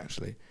rain,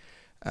 actually,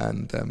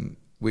 and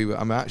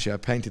I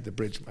painted the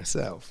bridge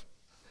myself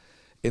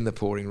in the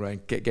pouring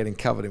rain, getting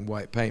covered in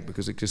white paint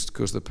because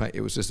the paint,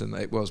 it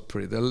was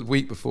pretty. The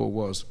week before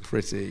was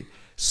pretty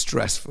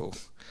stressful,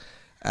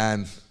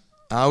 and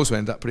I also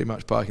ended up pretty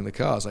much parking the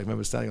cars. I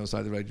remember standing on the side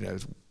of the road,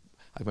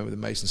 I remember the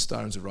Mason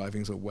Stones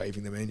arriving, sort of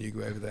waving them in, you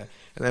go over there.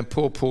 And then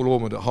poor Paul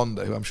Ormond at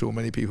Honda, who I'm sure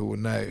many people will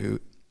know who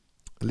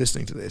are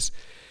listening to this,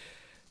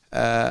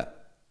 I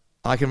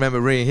can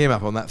remember ringing him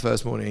up on that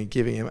first morning and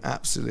giving him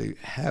absolute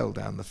hell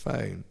down the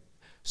phone,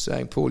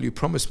 saying, Paul, you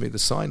promised me the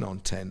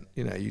sign-on tent.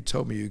 You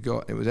told me you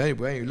got, it was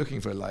anyway, you were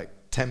looking for like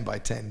 10 by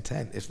 10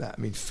 tent, if that,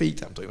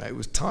 feet I'm talking about. It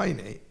was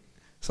tiny,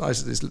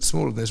 size of this,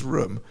 smaller than this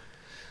room.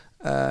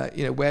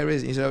 Where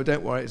is it? He said, oh,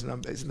 don't worry, it's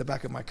in the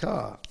back of my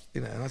car.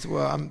 And I said,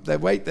 well, they're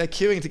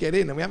queuing to get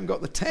in, and we haven't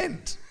got the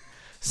tent.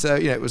 So,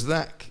 it was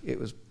that.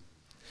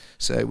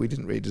 So we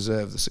didn't really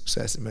deserve the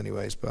success in many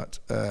ways, but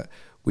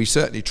we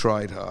certainly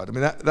tried hard.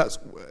 That's.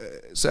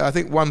 So I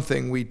think one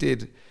thing we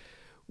did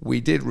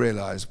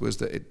realise was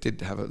that it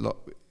did have a lot.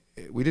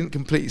 We didn't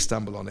completely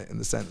stumble on it in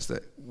the sense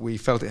that we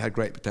felt it had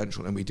great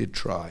potential, and we did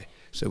try.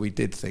 So we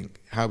did think,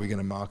 how are we going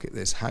to market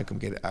this? How can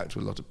we get it out to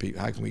a lot of people?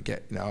 How can we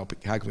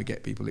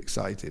get people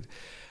excited?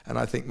 And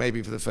I think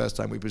maybe for the first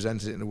time we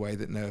presented it in a way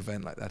that no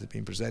event like that had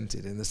been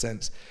presented, in the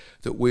sense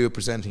that we were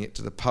presenting it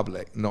to the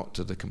public, not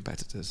to the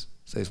competitors.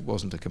 So it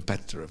wasn't a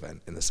competitor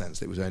event in the sense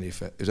that it was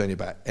only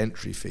about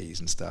entry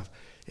fees and stuff.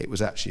 It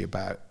was actually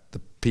about the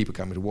people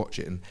coming to watch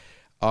it. And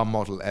our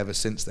model ever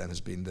since then has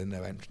been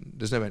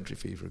there's no entry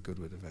fee for a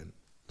Goodwood event.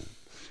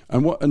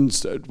 And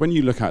when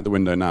you look out the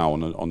window now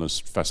on a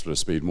Festival of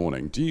Speed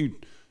morning, do you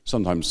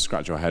sometimes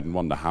scratch your head and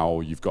wonder how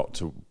you've got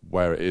to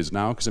where it is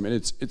now? Because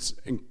it's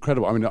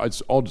incredible.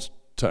 It's odd.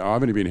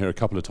 I've only been here a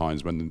couple of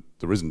times when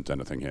there isn't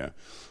anything here,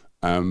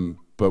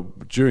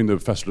 but during the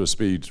Festival of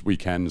Speed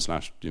weekend /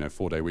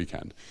 4-day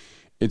weekend,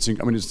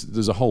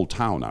 there's a whole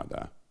town out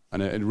there,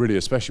 and it really,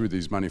 especially with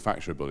these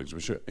manufacturer buildings,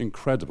 which are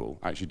incredible,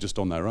 actually just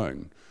on their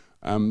own.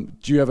 Do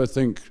you ever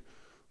think,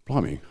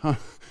 blimey, how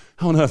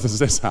on earth has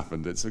this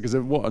happened? It's because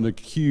what a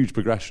huge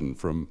progression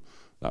from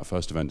that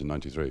first event in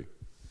 '93.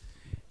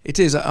 It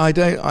is. I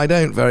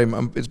don't very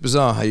much. It's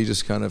bizarre how you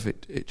just kind of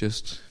it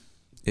just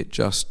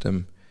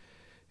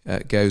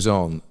goes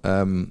on,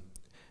 and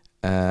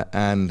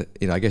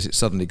I guess it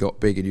suddenly got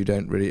big, and you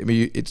don't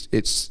really.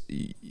 It's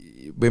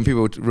when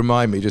people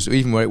remind me, just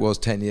even where it was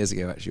 10 years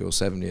ago, actually, or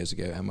 7 years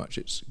ago, how much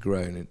it's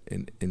grown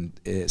in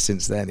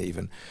since then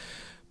even.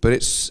 But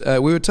it's we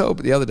were told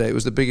the other day it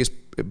was the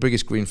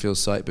biggest greenfield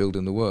site build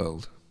in the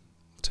world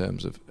in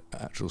terms of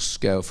actual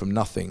scale from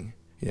nothing.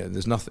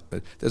 There's nothing.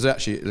 There's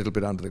actually a little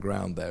bit under the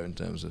ground there in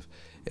terms of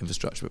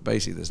infrastructure, but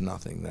basically there's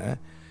nothing there.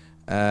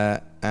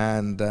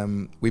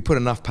 And we put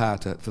enough power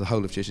for the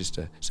whole of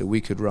Chichester, so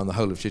we could run the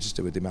whole of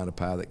Chichester with the amount of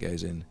power that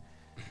goes in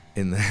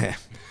there.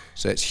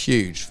 So it's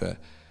huge for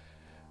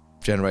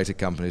generator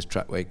companies,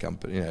 trackway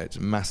companies. It's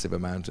a massive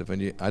amount of.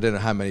 And I don't know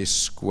how many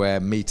square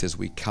meters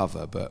we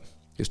cover, but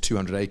there's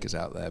 200 acres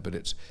out there. But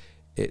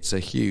it's a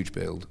huge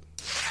build.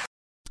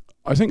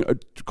 I think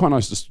quite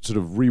nice to sort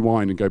of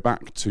rewind and go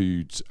back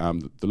to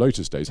the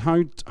Lotus days.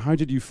 How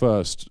did you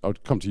first? I'll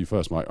come to you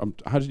first, Mike.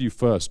 How did you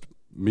first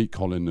meet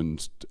Colin,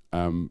 and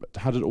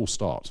how did it all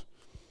start?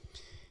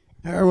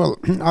 Well,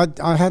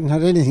 I hadn't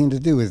had anything to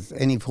do with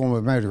any form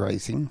of motor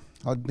racing.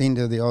 I'd been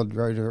to the odd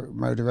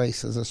motor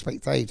race as a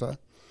spectator,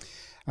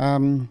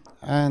 but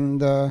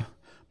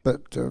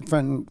a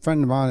friend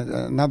of mine,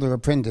 another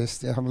apprentice,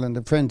 the Haviland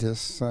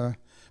apprentice,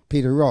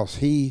 Peter Ross,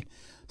 he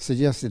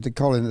suggested to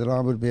Colin that I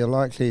would be a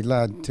likely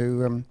lad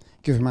to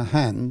give him a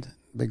hand,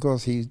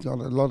 because he's got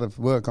a lot of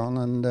work on,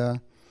 and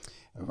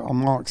on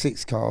Mark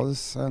 6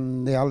 cars,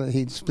 and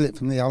he'd split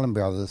from the Allen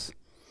brothers.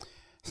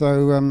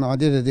 So I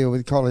did a deal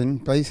with Colin,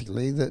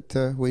 basically,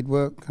 that we'd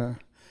work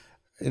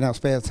in our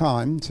spare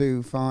time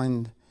to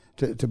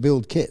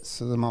build kits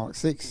for the Mark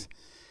 6.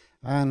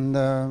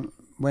 And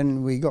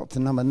when we got to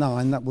number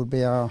 9, that would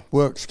be our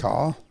works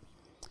car.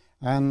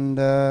 And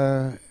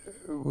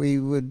we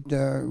would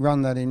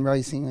run that in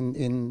racing,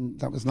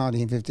 that was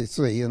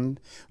 1953, and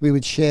we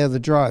would share the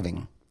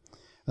driving.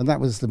 And that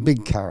was the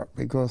big carrot,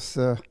 because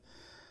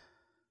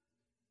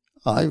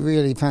I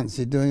really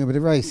fancied doing a bit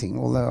of racing,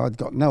 although I'd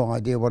got no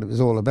idea what it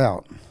was all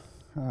about.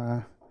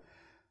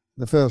 The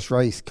the first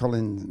race,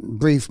 Colin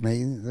briefed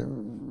me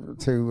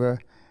to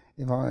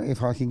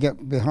if I could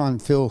get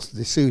behind Phil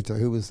de Souter,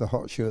 who was the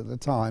hot shoe at the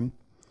time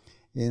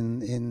in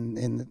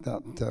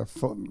that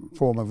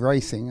form of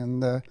racing,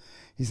 and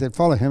he said,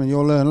 follow him and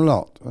you'll learn a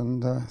lot.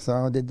 And so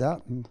I did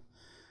that, and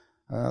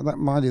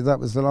that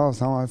was the last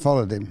time I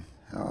followed him.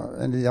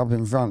 I ended up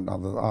in front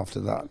after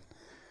that.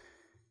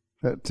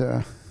 But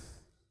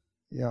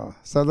yeah,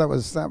 so that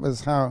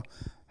was how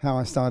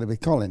I started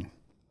with Colin.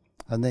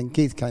 And then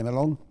Keith came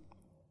along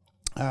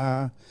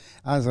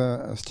as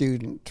a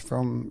student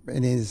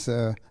in his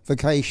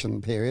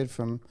vacation period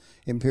from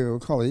Imperial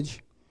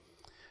College,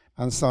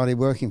 and started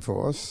working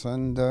for us.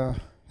 And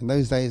in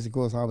those days, of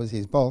course, I was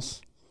his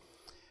boss.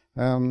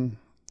 And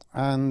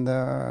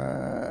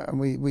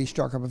we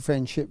struck up a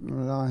friendship,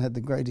 and I had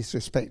the greatest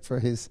respect for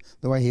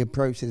the way he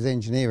approached his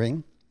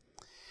engineering.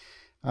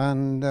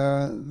 And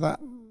that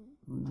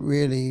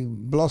really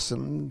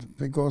blossomed,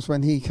 because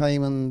when he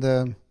came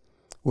and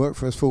worked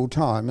for us full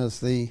time as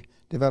the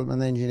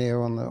development engineer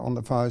on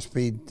the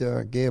 5-speed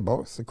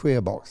gearbox, the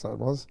Queer box that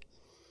was,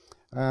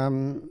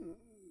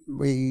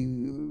 we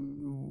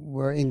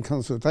were in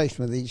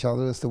consultation with each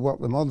other as to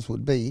what the mods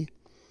would be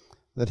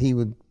that he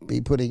would be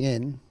putting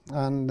in,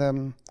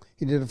 and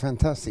he did a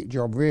fantastic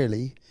job,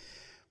 really.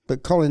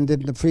 But Colin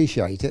didn't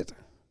appreciate it,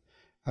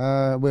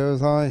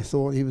 whereas I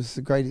thought he was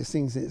the greatest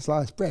thing since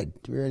sliced bread.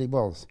 He really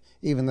was,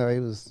 even though he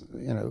was,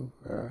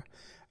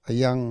 a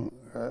young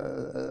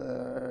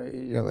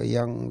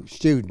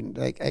student,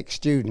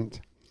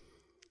 ex-student.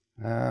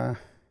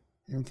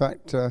 In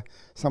fact,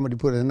 somebody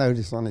put a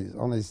notice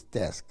on his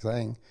desk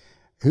saying,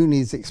 "Who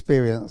needs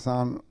experience?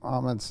 I'm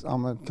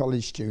a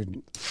college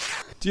student."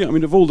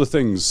 Of all the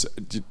things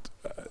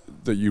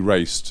that you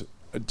raced,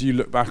 do you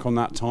look back on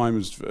that time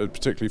as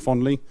particularly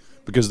fondly,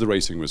 because the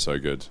racing was so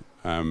good,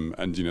 and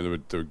there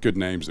were good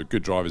names, there were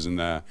good drivers in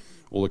there,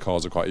 all the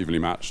cars are quite evenly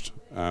matched.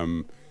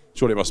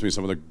 Surely it must be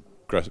some of the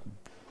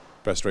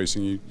best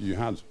racing you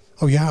had.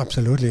 Oh yeah,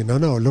 absolutely. No.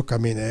 Look,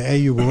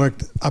 you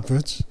worked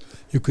upwards.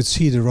 You could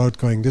see the road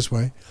going this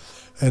way,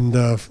 and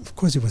of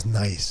course it was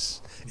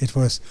nice. It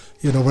was,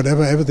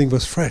 everything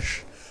was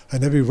fresh,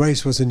 and every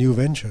race was a new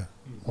venture.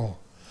 Oh,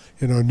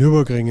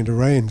 Nürburgring in the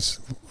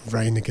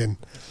rain again,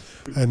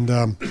 and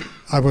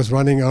I was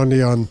running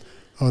only on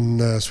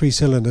 3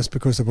 cylinders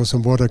because there was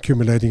some water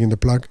accumulating in the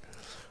plug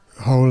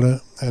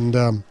holder,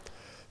 and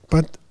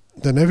but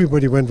then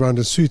everybody went round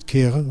the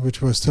Südkehre,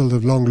 which was still the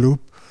long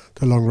loop,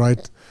 the long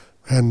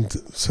right-hand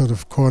sort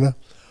of corner,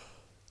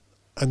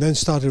 and then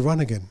started run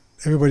again.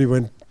 Everybody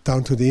went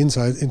down to the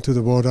inside, into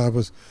the water. I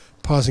was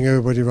passing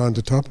everybody around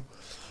the top,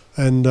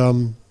 and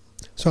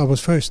so I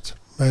was first.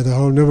 I had the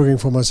whole Nürburgring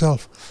for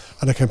myself,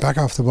 and I came back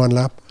after one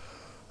lap,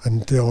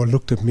 and they all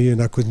looked at me,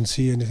 and I couldn't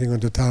see anything on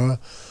the tower.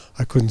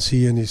 I couldn't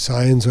see any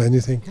signs or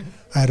anything.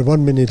 I had a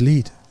 1 minute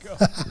lead.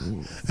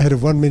 I had a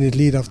 1 minute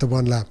lead after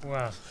one lap.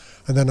 Wow.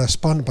 And then I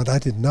spun, but I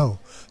didn't know.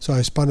 So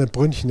I spun at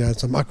Brünchen, I had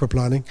some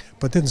aquaplaning,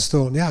 but didn't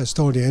stall. Yeah, I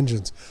stole the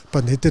engines,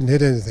 but it didn't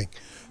hit anything.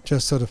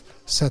 Just sort of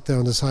sat there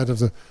on the side of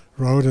the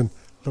road and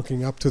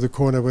looking up to the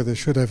corner where they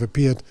should have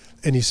appeared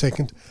any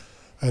second.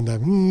 And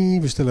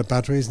we still had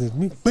batteries,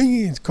 and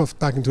it coughed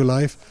back into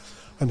life.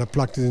 And I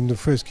plugged it in the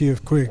first gear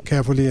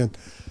carefully and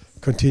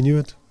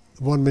continued.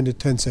 1 minute,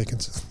 10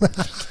 seconds.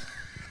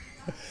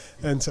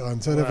 And so on.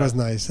 So that was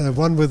nice. I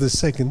won with a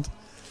second.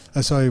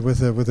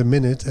 With a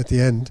minute at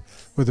the end,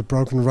 with a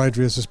broken right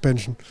rear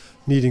suspension,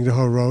 needing the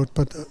whole road.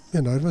 But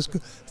it was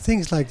good.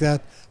 Things like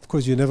that, of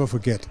course, you never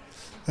forget,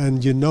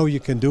 and you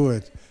can do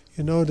it.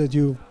 You know that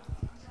you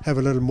have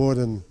a little more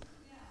than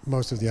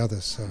most of the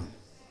others. So.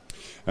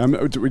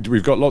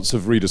 We've got lots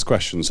of readers'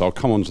 questions, so I'll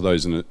come on to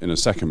those in a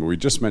second. But we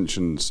just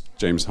mentioned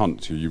James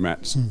Hunt, who you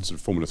met sort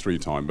of Formula 3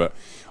 time. But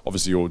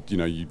obviously,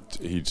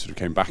 he sort of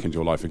came back into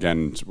your life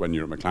again when you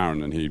were at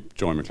McLaren, and he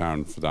joined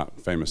McLaren for that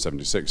famous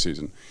 '76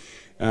 season.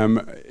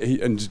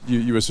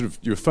 You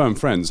were firm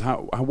friends.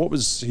 What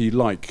was he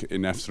like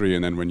in F3,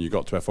 and then when you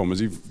got to F1? Was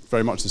he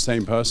very much the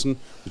same person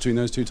between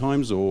those two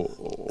times, or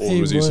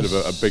was he sort of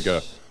a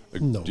bigger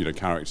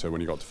character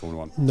when you got to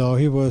Formula 1? No,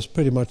 he was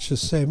pretty much the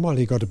same. Well,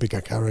 he got a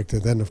bigger character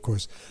then, of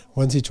course.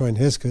 Once he joined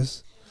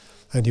Heskes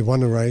and he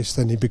won a race,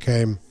 then he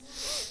became,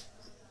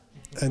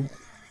 and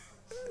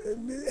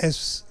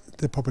as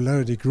the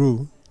popularity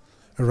grew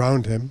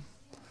around him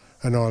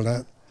and all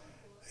that,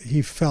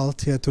 he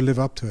felt he had to live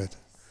up to it.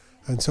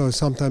 And so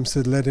sometimes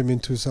it led him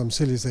into some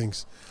silly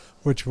things,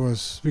 which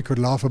we could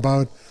laugh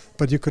about,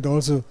 but you could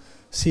also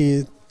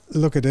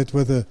look at it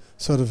with a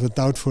sort of a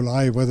doubtful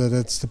eye whether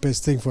that's the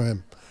best thing for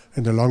him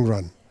in the long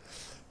run.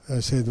 I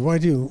said,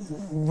 what are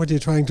you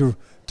trying to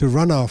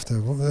run after?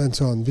 And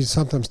so on. We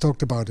sometimes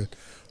talked about it,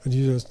 and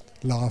he just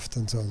laughed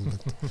and so on.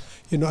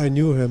 But, I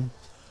knew him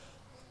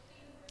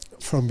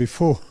from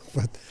before,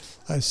 but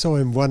I saw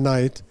him one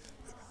night.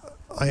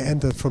 I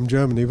entered from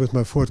Germany with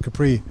my Ford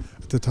Capri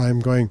at the time,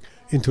 going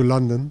into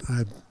London. I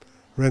had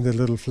rented a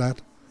little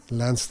flat,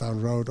 Lansdowne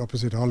Road,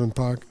 opposite Holland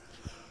Park.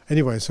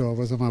 Anyway, so I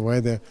was on my way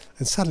there,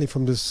 and suddenly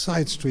from the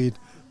side street,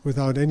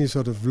 without any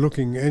sort of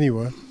looking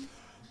anywhere,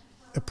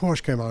 a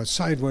Porsche came out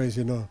sideways,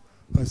 you know.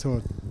 I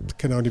thought, it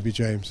can only be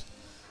James.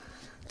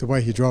 The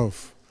way he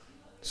drove.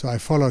 So I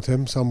followed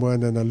him somewhere,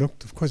 and then I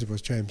looked. Of course, it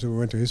was James. So we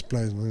went to his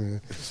place,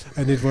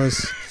 and it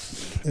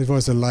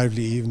was a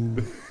lively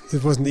evening.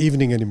 It wasn't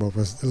evening anymore. It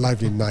was a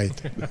lively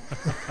night.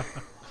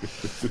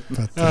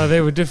 But,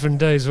 they were different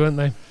days, weren't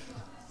they?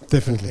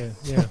 Definitely.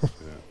 Yeah.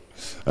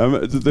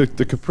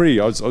 The Capri,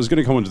 I was going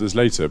to come on to this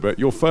later, but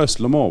your first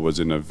Le Mans was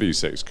in a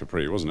V6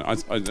 Capri, wasn't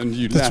it? And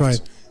you That's left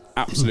right.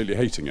 absolutely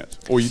hating it.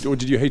 Or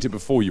did you hate it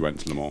before you went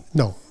to Le Mans?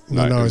 No.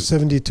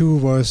 72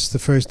 was the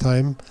first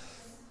time.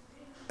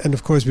 And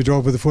of course we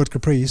drove with the Ford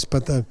Caprice,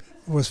 but it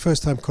was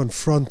first time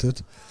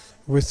confronted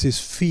with this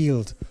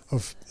field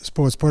of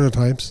sports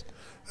prototypes,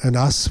 and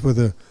us with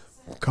a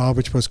car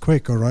which was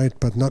quick, all right,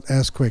 but not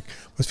as quick,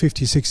 was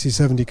 50, 60,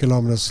 70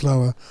 kilometers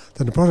slower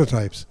than the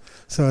prototypes.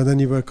 So then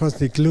you were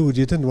constantly glued.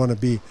 You didn't want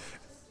to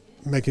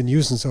make a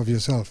nuisance of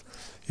yourself,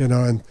 you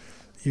know, and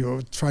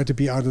you try to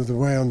be out of the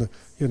way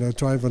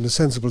drive on the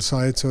sensible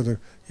side so that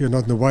you're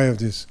not in the way of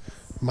these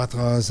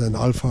Matras and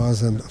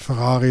Alfas and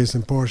Ferraris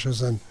and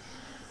Porsches, and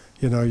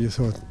you know, you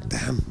thought,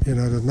 damn, you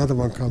know, there's another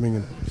one coming.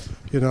 And,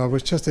 you know, I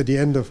was just at the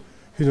end of,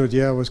 you know, the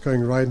air was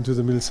going right into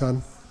the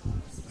Mulsanne.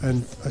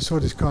 And I saw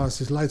these cars,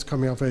 these lights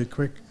coming up very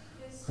quick.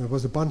 And it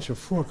was a bunch of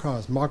 4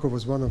 cars. Marco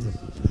was one of them.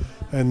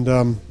 And,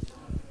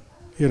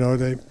 you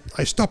know,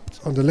 I stopped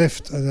on the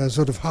left, and I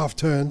sort of half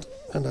turned,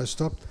 and I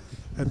stopped.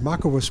 And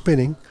Marco was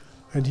spinning,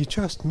 and he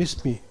just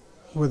missed me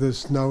with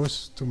his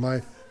nose to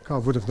my car.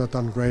 Would have not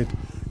done great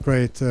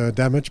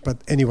damage, but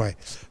anyway.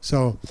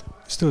 So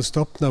still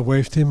stopped, and I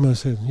waved him. I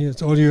said, yeah,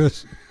 it's all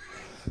yours.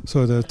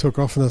 So they took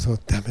off, and I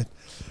thought, damn it.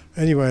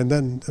 Anyway, and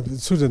then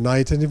through the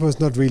night, and it was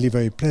not really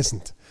very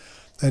pleasant.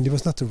 And it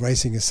was not the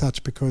racing as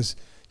such, because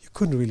you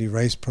couldn't really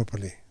race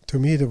properly. To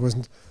me, there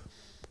wasn't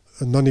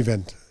a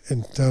non-event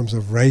in terms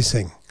of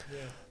racing,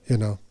 you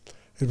know.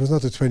 It was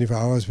not the 24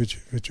 hours which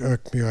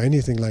irked me or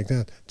anything like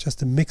that,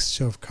 just a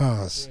mixture of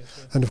cars.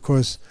 Yes. And of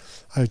course,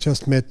 I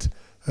just met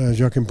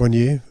Joachim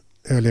Bonnier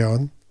early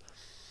on,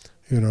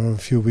 you know, a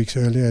few weeks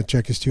earlier at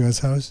Jackie Stewart's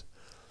house.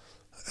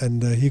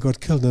 And he got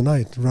killed the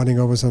night running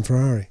over some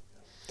Ferrari.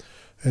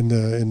 And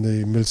in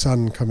the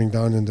Mulsanne coming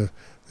down in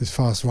this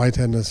fast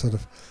right-hander sort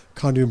of,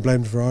 can't even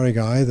blame the Ferrari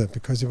guy either,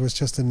 because it was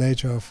just the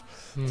nature of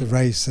the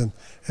race. And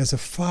as a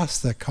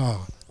faster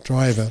car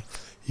driver,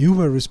 you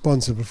were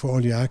responsible for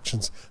all your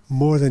actions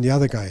more than the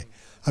other guy.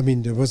 I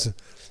mean, there was a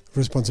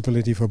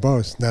responsibility for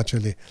both,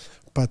 naturally.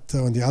 But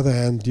on the other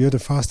hand, you're the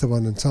faster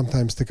one, and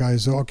sometimes the guy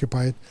is so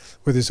occupied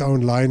with his own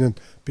line and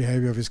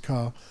behavior of his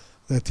car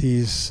that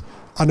he's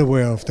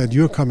unaware of that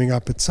you're coming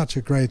up at such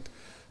a great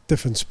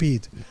different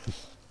speed.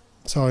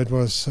 So it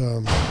was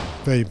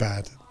very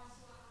bad.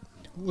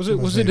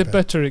 Was it a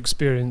better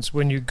experience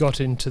when you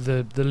got into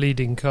the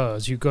leading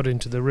cars? You got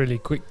into the really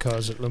quick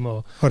cars at Le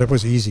Mans? Oh, that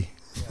was easy.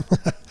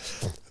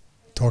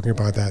 Talking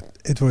about that,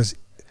 it was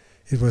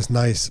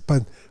nice,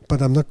 but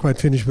I'm not quite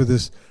finished with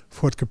this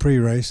Ford Capri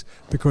race,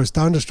 because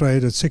down the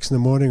straight at 6 in the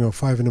morning or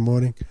 5 in the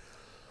morning,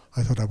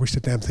 I thought, I wish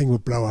the damn thing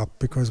would blow up,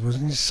 because it was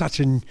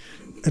and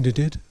it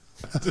did.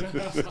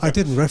 I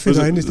didn't ref it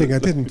or anything. I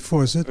didn't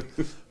force it.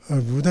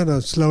 Then I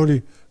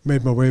slowly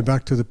made my way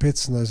back to the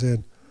pits, and I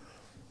said,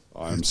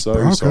 I'm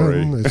so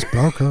sorry. It's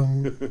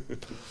broken.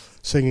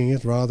 Singing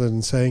it rather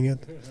than saying it.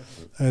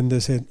 And they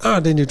said,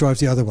 then you drive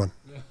the other one.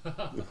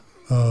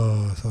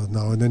 Oh, I thought,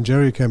 no. And then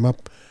Jerry came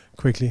up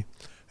quickly,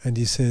 and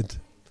he said,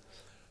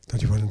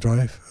 don't you want to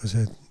drive? I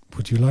said,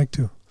 would you like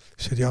to?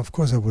 He said, yeah, of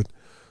course I would.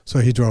 So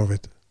he drove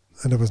it,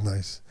 and it was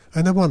nice.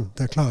 And I won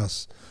their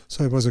class,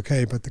 so it was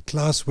okay. But the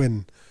class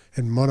win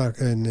in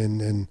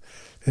in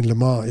Le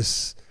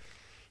Mans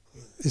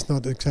is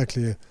not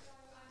exactly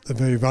a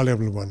very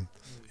valuable one.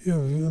 You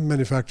know,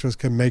 manufacturers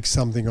can make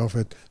something of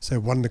it, say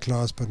won the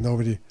class, but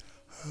nobody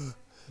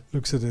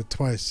looks at it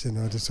twice, you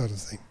know, this sort of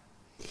thing.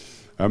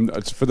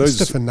 For those, it's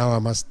different now, I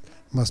must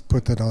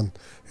put that on.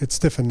 It's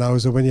different now,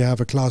 so when you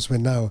have a class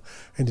win now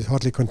and it's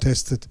hotly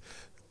contested,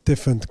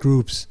 different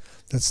groups,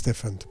 that's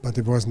different. But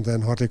it wasn't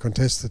then hotly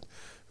contested.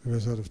 We were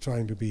sort of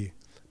trying to be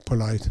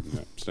polite.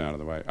 Yeah, stay out of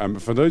the way.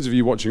 For those of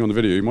you watching on the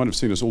video, you might have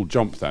seen us all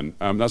jump then.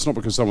 That's not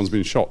because someone's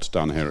been shot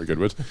down here at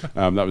Goodwood.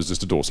 That was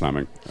just a door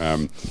slamming.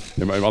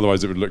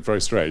 Otherwise it would look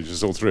very strange.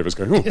 Just all three of us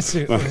going, oh. Yes,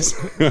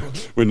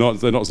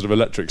 they're not sort of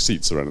electric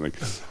seats or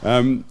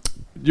anything.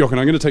 Jochen,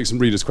 I'm going to take some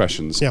readers'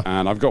 questions. Yeah.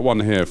 And I've got one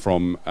here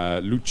from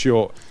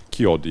Lucio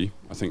Chiodi.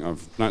 I think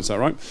I've pronounced that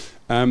right.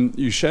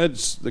 You shared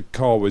the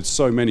car with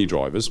so many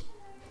drivers.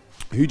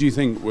 Who do you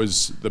think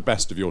was the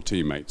best of your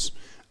teammates?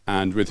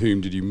 And with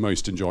whom did you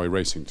most enjoy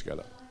racing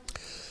together?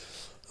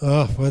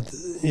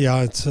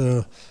 It's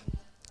the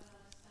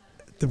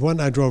one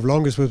I drove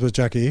longest with was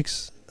Jackie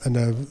Ickx, and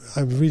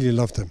I really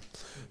loved him.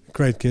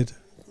 Great kid,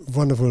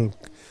 wonderful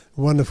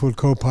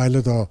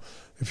co-pilot, or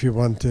if you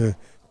want a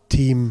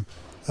team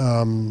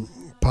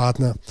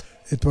partner.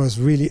 It was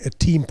really a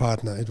team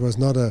partner. It was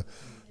not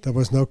there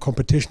was no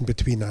competition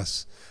between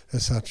us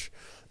as such.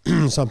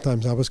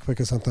 Sometimes I was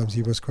quicker, sometimes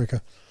he was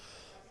quicker.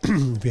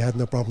 We had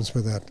no problems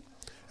with that.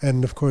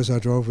 And of course I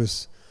drove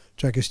with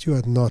Jackie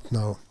Stewart, not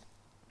now.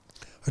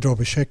 I drove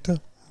with Scheckter,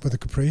 with the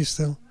Caprice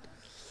still.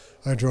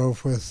 I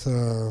drove with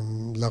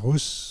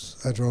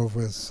Larousse. I drove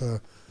with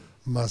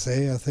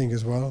Marseille, I think,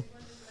 as well.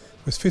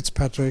 With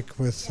Fitzpatrick,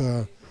 with...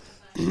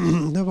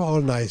 they were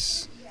all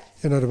nice.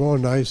 They were all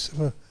nice.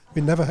 We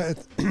never had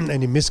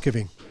any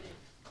misgiving.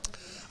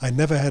 I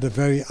never had a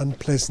very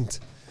unpleasant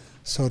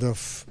sort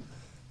of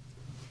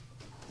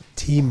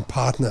team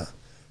partner.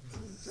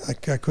 I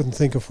couldn't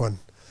think of one.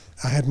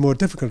 I had more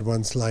difficult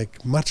ones,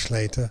 like much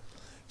later,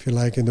 if you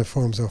like, in the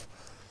forms of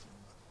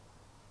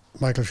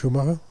Michael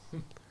Schumacher,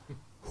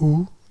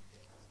 who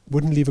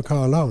wouldn't leave a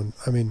car alone.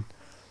 I mean,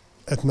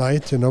 at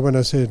night, when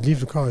I said, leave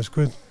the car, it's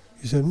good.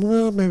 He said,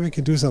 well, maybe we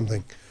can do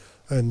something.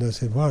 And I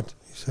said, what?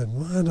 He said,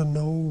 well, I don't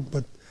know,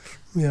 but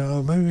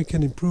maybe we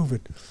can improve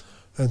it.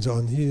 And so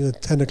on.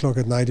 At 10 o'clock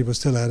at night, he was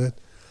still at it.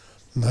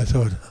 And I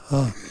thought,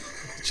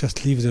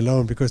 just leave it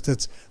alone, because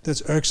that's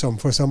irksome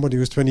for somebody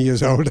who's 20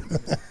 years old.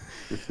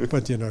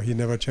 But, he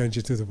never changed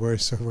it to the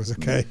worse, so it was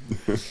okay.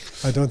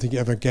 I don't think he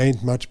ever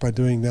gained much by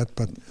doing that,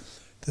 but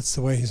that's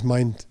the way his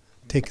mind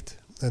ticked,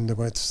 and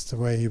that's the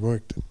way he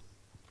worked.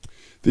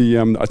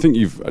 I think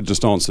you've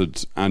just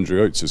answered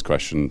Andrew Oates'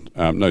 question.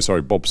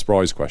 Bob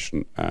Spry's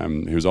question.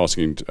 He was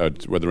asking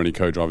whether any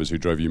co-drivers who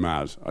drove you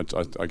mad.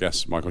 I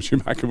guess Michael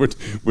Schumacher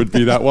would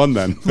be that one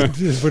then.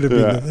 It would have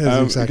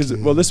been exactly.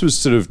 Well, this was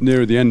sort of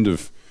near the end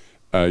of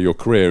your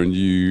career, and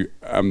you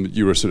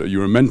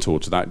were a mentor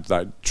to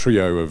that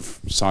trio of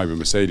Cyber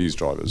Mercedes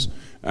drivers,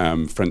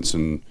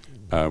 Frentzen,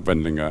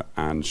 Wendlinger,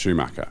 and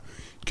Schumacher.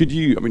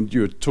 You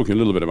were talking a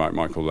little bit about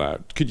Michael there.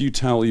 Could you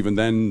tell even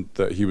then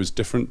that he was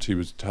different?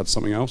 Had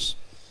something else?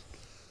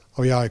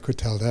 Oh yeah, I could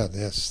tell that.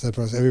 Yes,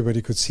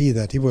 everybody could see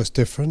that he was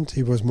different.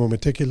 He was more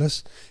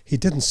meticulous. He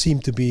didn't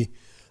seem to be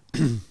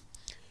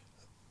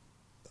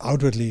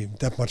outwardly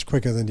that much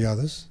quicker than the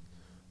others,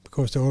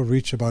 because they all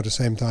reached about the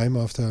same time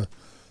after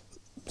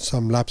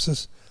some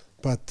lapses.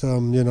 But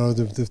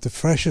the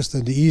freshest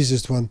and the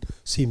easiest one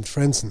seemed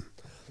Frentzen,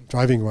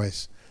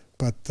 driving-wise.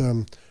 But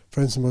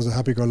Frentzen was a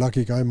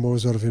happy-go-lucky guy, more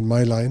sort of in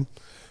my line,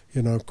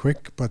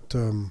 quick, but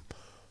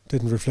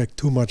didn't reflect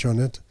too much on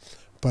it.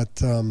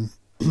 But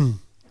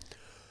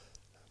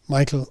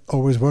Michael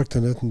always worked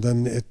on it, and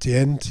then at the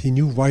end he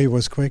knew why he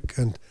was quick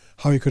and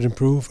how he could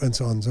improve and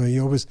so on. So he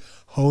always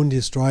honed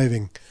his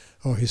driving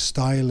or his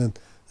style and,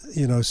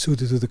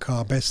 suited to the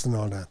car best and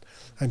all that.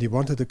 And he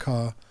wanted the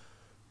car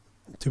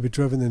to be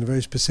driven in a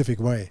very specific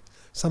way.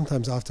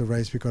 Sometimes after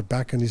race we got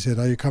back and he said,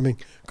 are you coming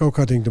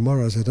go-karting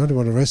tomorrow? I said, don't you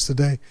want to rest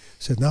today?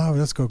 He said, no,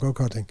 let's go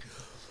go-karting.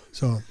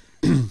 So,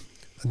 and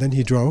then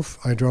he drove.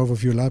 I drove a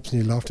few laps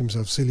and he laughed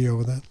himself silly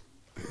over that.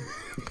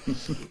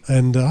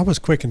 And I was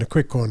quick in the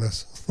quick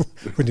corners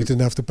when you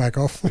didn't have to back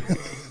off.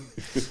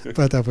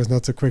 But I was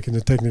not so quick in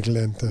the technical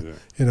end,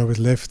 with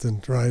left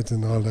and right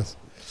and all that.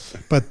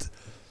 But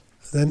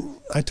then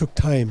I took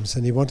times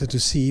and he wanted to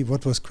see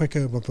what was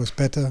quicker, what was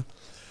better,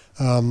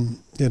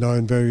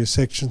 in various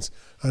sections.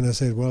 And I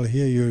said, well,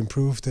 here you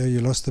improved, there you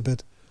lost a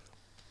bit.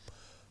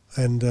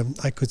 And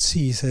I could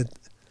see, he said,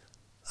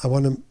 I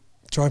want to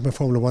drive my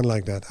Formula One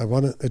like that. I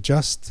want to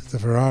adjust the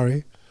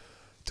Ferrari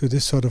to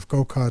this sort of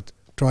go-kart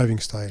driving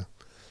style.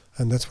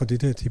 And that's what he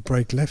did. He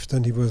braked left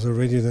and he was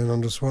already then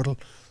on the throttle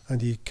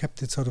and he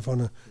kept it sort of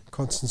on a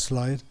constant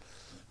slide.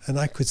 And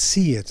I could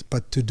see it,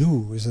 but to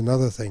do is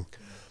another thing.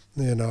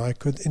 I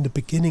could, in the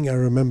beginning, I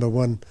remember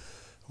one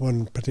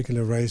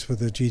particular race with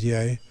the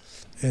GTA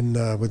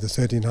with the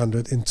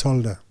 1300 in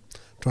Zolder,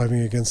 driving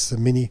against the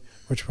Mini,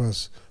 which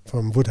was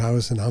from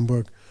Woodhouse in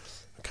Hamburg.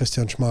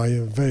 Christian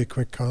Schmeier, very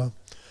quick car,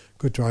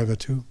 good driver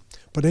too.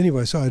 But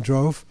anyway, so I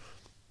drove,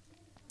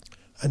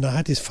 and I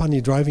had these funny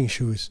driving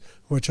shoes,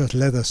 which are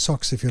leather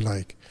socks, if you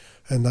like.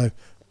 And I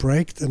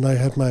braked, and I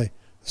had my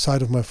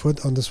side of my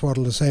foot on the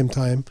throttle at the same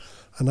time,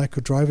 and I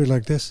could drive it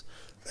like this.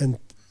 And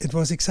it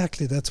was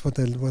exactly, that's what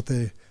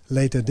they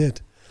later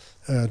did,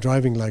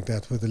 driving like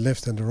that with the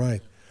left and the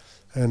right.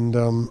 And,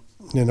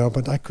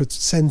 but I could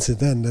sense it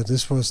then that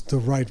this was the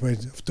right way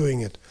of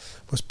doing it.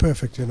 It was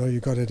perfect, you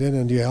got it in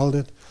and you held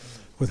it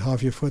with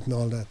half your foot and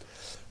all that.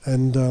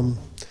 And,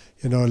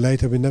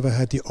 later we never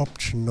had the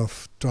option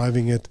of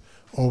driving it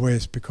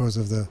always because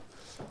of the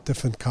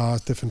different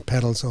cars, different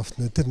pedals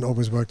often. It didn't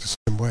always work the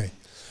same way.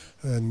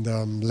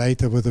 And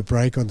later with the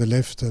brake on the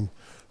left and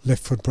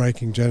left foot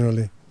braking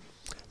generally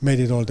made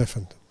it all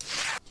different.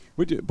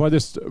 By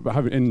this,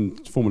 in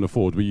Formula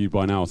Ford, were you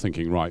by now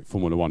thinking, right,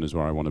 Formula One is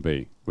where I want to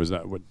be? Was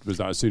that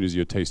as soon as you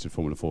had tasted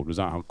Formula Ford? Was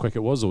that how quick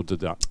it was, or did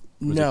that?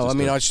 No,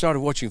 I started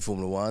watching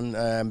Formula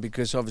One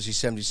because obviously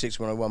 '76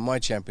 when I won my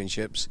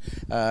championships,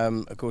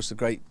 of course the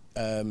great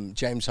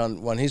James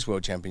Hunt won his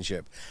world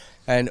championship,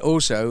 And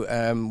also,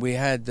 we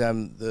had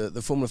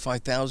the Formula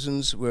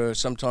 5000s were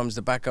sometimes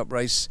the backup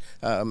race.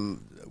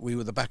 We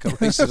were the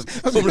backup racers of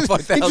Formula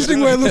 5000.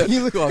 Interesting way of looking,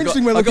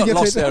 I got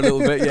lost there a little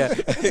bit, yeah.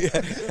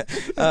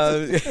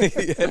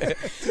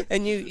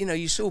 And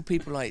you saw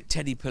people like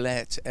Teddy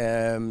Pillette,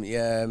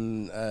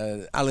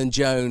 Alan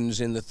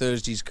Jones in the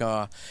Thursday's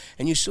car,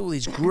 and you saw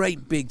these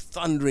great big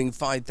thundering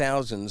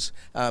 5000s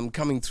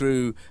coming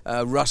through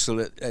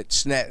Russell at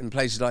Snet and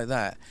places like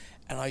that.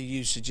 And I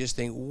used to just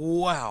think,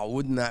 wow,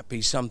 wouldn't that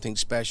be something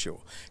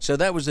special? So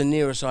that was the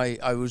nearest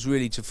I was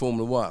really to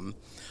Formula One.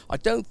 I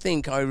don't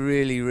think I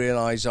really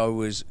realised I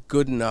was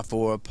good enough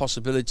or a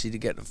possibility to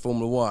get to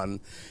Formula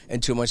One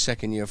until my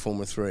second year of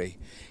Formula 3.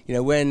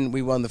 When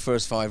we won the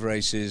first 5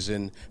 races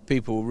and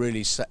people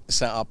really sat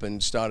up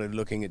and started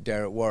looking at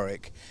Derek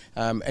Warwick,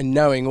 and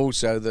knowing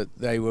also that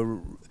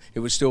it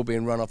was still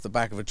being run off the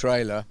back of a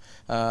trailer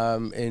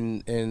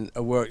in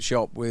a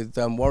workshop with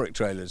Warwick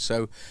trailers.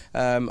 So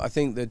I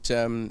think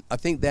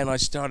then I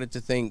started to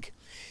think,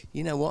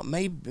 you know what,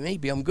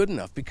 maybe I'm good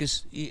enough,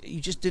 because you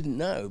just didn't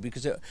know,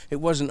 because it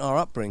wasn't our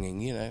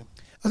upbringing,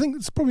 I think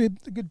it's probably a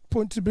good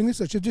point to bring this,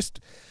 actually.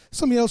 Just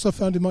something else I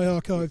found in my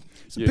archive.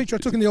 It's a picture I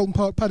took in the Oldham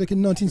Park paddock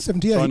in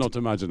 1978. Try not to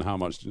imagine how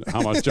much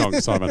junk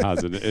Simon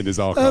has in his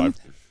archive.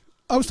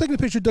 I was taking a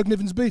picture of Doug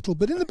Niven's Beetle,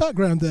 but in the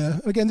background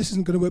there, again, this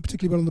isn't going to work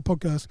particularly well on the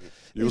podcast.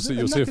 You'll see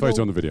a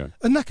photo on the video.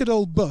 A knackered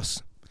old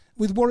bus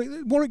with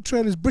Warwick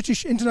Trailers,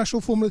 British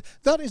International Formula.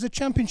 That is a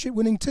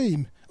championship-winning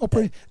team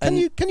operating.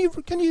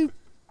 Can you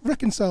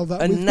reconcile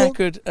that with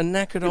a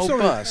knackered old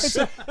bus?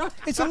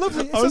 It's a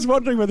lovely. I was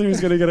wondering whether he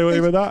was going to get away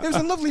with that. It's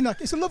a lovely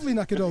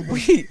knackered old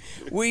bus.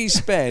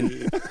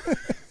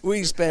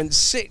 We spent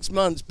 6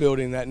 months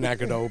building that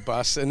knackered old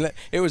bus, and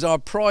it was our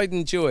pride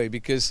and joy,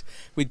 because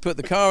we'd put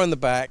the car in the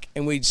back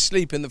and we'd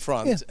sleep in the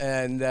front. Yeah.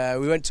 And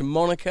we went to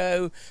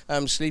Monaco,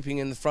 sleeping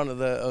in the front of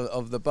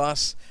the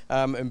bus,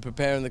 and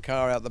preparing the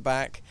car out the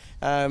back.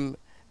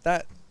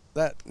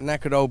 That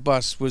knackered old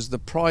bus was the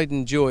pride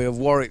and joy of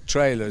Warwick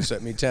Trailers,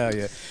 let me tell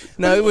you.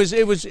 No, it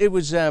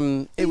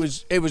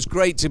was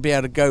great to be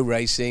able to go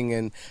racing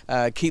and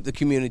keep the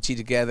community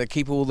together,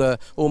 keep all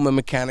my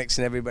mechanics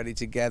and everybody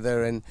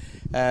together. And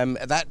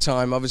at that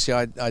time, obviously,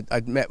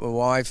 I'd met my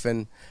wife,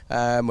 and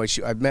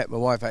I'd met my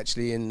wife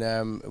actually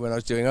when I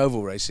was doing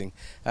oval racing.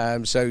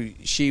 So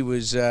she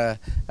was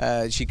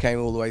she came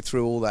all the way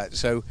through all that.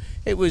 So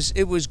it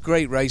was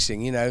great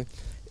racing.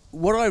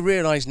 What I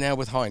realise now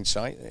with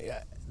hindsight,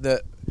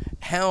 that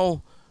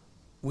how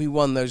we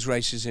won those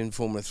races in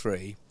Formula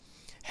 3,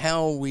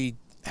 how we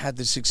had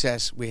the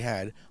success we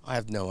had, I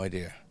have no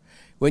idea.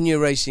 When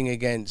you're racing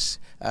against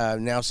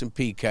Nelson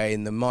Piquet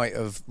in the might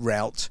of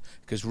Rout,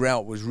 because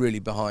Rout was really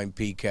behind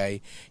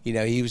Piquet,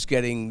 he was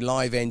getting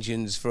live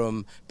engines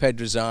from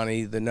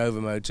Pedrozzani, the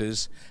Nova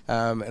Motors,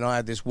 and I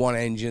had this one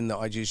engine that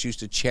I just used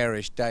to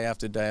cherish day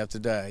after day after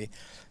day.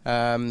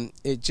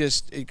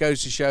 It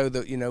goes to show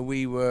that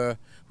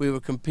we were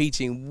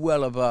competing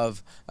well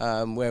above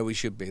where we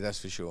should be, that's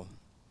for sure.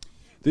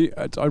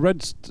 I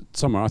read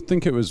somewhere, I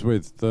think it was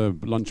with the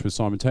lunch with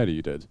Simon Taylor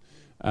you did,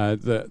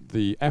 that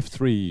the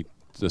F3,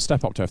 the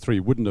step up to F3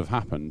 wouldn't have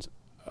happened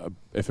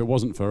if it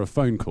wasn't for a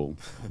phone call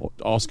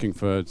asking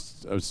for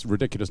a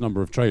ridiculous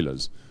number of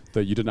trailers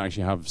that you didn't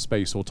actually have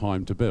space or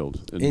time to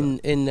build. In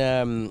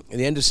the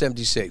end of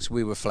 '76,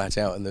 we were flat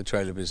out in the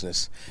trailer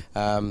business.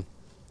 And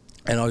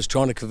I was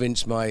trying to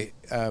convince my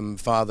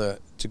father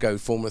to go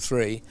Formula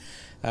 3.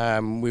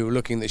 We were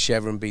looking at the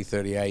Chevron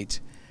B38.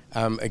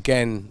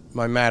 Again,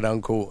 my mad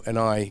uncle and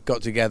I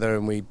got together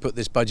and we put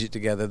this budget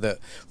together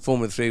that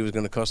Formula 3 was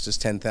going to cost us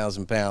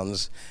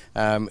 £10,000.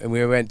 And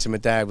we went to my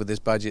dad with this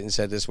budget and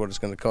said, this is what it's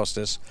going to cost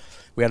us.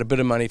 We had a bit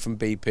of money from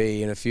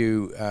BP and a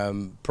few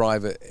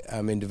private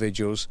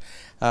individuals.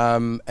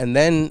 And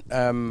then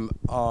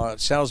our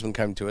salesman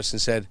came to us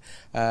and said,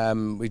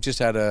 we just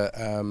had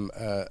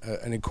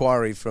an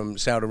inquiry from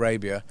Saudi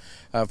Arabia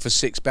for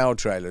 6 bow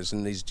trailers,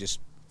 and these just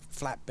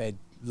flatbed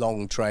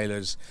long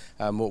trailers,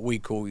 what we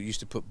used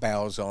to put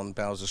boughs on,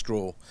 boughs of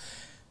straw.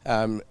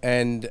 And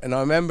I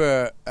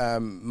remember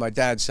my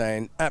dad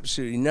saying,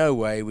 absolutely no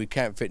way, we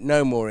can't fit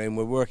no more in,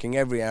 we're working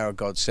every hour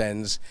God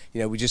sends,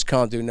 we just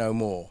can't do no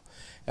more.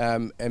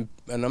 And I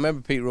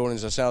remember Pete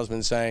Rawlins, our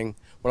salesman, saying,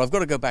 well, I've got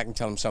to go back and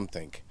tell him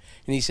something.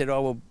 And he said,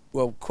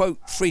 well, quote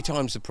 3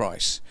 times the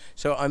price.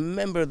 So I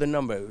remember the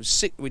number. It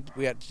was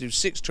we had to do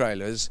 6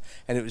 trailers,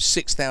 and it was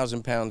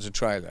 £6,000 a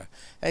trailer.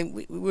 And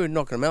we were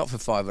knocking them out for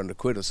 500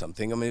 quid or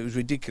something. I mean, it was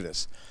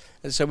ridiculous.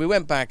 And so we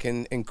went back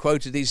and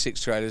quoted these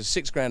 6 trailers,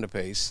 £6,000 a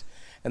piece,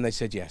 and they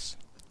said yes.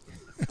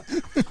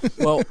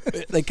 Well,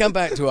 they come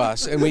back to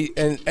us, and we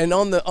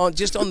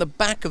just on the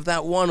back of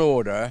that one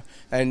order,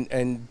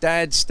 and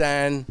Dad,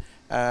 Stan,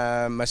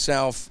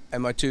 myself,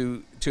 and my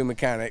two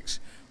mechanics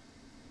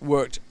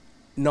worked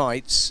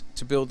nights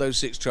to build those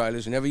 6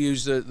 trailers. We never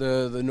used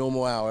the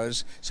normal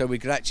hours, so we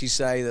could actually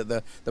say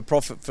that the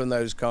profit from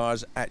those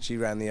cars actually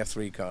ran the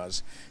F3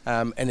 cars.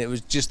 And it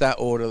was just that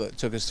order that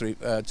took us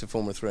to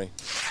Formula 3.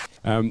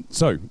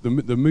 So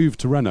the move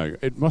to Renault,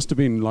 it must have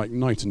been like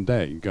night and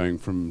day going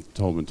from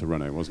Toleman to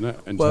Renault, wasn't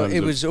it? Well,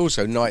 it was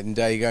also night and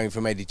day going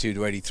from 82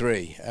 to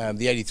 83.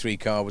 The 83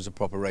 car was a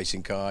proper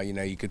racing car. You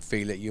know, you could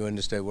feel it, you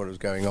understood what was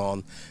going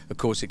on. Of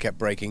course, it kept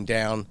breaking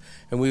down,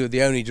 and we were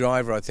the only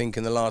driver, I think,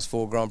 in the last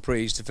 4 Grand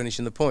Prix to finish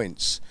in the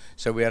points.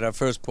 So we had our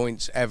first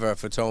points ever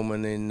for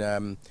Toleman in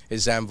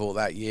Zandvoort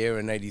that year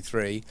in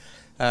 83.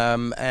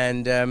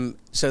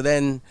 So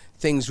then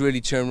things really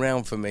turned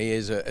around for me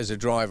as a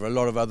driver. A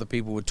lot of other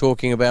people were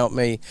talking about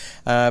me,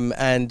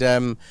 and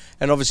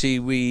obviously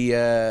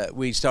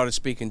we started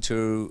speaking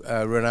to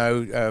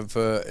Renault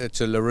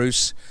to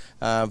Larousse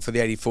for the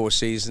 84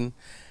 season,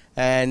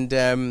 and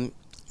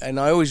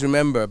I always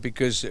remember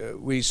because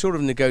we sort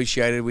of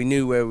negotiated. We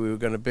knew where we were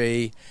going to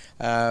be,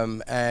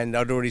 and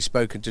I'd already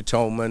spoken to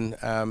Toleman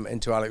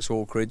and to Alex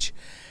Hawkridge,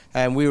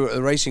 and we were at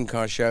the racing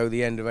car show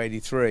the end of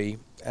 83.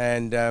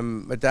 And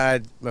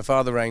my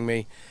father rang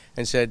me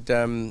and said,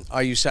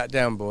 "Are you sat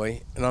down,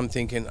 boy?" And I'm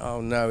thinking, "Oh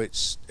no,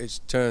 it's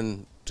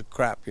turned to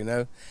crap, you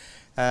know."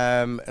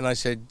 And I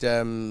said,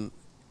 "Come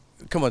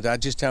on,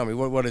 Dad, just tell me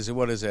what is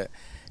it?"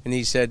 And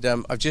he said,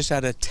 "I've just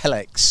had a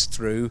telex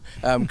through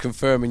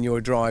confirming your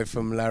drive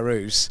from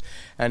Larousse,"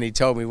 and he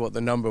told me what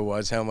the number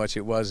was, how much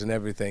it was, and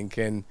everything.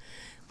 And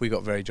we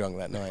got very drunk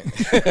that night.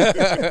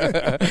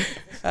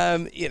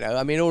 You know,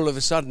 I mean, all of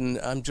a sudden,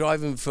 I'm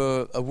driving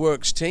for a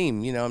works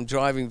team. You know, I'm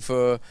driving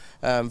for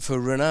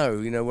Renault.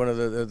 You know, one of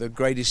the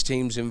greatest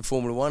teams in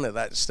Formula One at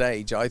that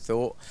stage, I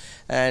thought.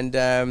 And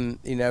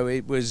you know,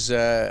 it was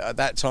at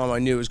that time I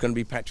knew it was going to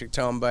be Patrick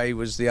Tambay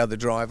was the other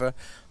driver.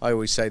 I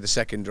always say the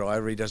second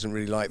driver. He doesn't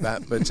really like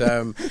that, but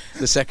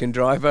the second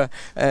driver.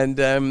 And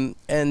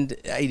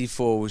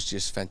 84 was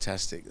just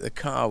fantastic. The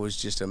car was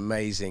just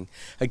amazing.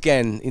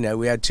 Again, you know,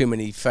 we had too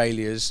many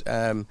failures.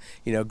 You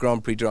know,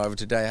 Grand Prix driver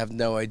today have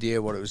no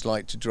idea what it was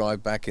like to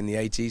drive back in the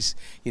 80s.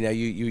 You know,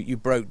 you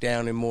broke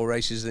down in more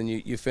races than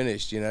you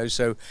finished. You know,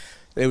 so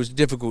it was a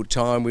difficult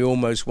time. We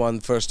almost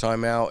won first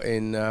time out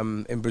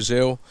in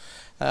Brazil,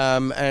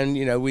 and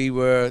you know, we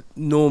were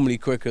normally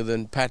quicker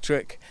than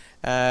Patrick.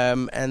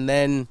 And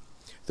then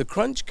the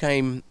crunch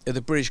came at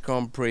the British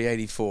Grand Prix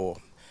 84.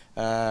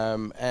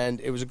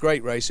 And it was a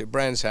great race at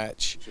Brands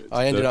Hatch.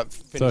 I ended up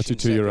finishing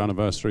 32-year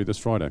anniversary this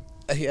Friday.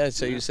 Yeah,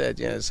 so you said,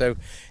 yeah. So,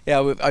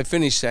 yeah, I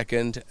finished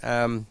second.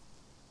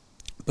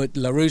 But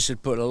Larousse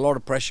had put a lot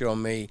of pressure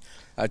on me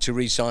to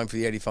re-sign for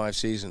the 85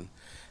 season.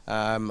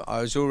 I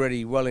was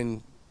already well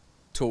in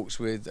talks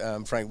with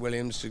Frank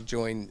Williams to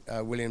join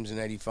Williams in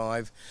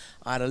 85.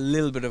 I had a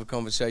little bit of a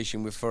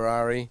conversation with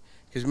Ferrari,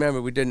 because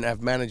remember, we didn't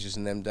have managers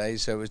in them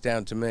days, so it was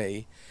down to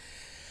me.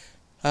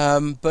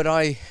 But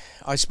I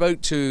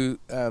spoke to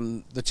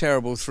the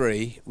Terrible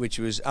Three, which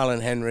was Alan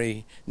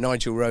Henry,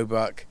 Nigel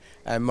Roebuck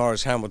and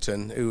Morris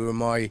Hamilton, who were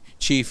my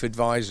chief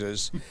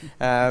advisors.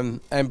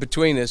 And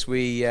between us,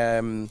 we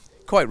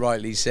quite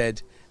rightly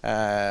said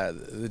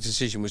the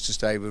decision was to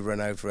stay with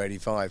Renault for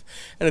 85.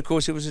 And of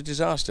course it was a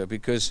disaster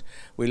because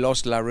we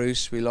lost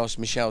Larousse, we lost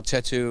Michel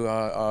Tetu,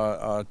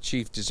 our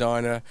chief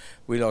designer,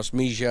 we lost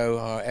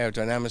Mijo, our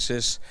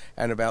aerodynamicist,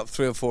 and about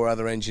 3 or 4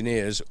 other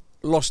engineers.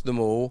 Lost them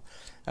all.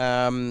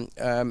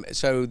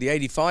 So the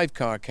 85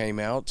 car came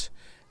out.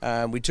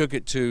 We took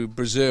it to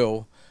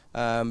Brazil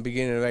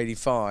beginning of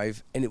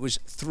 85, and it was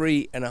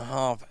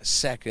 3.5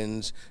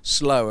 seconds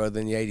slower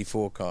than the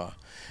 84 car.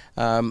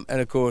 And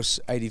of course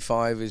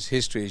 85 is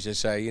history, as I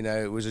say. You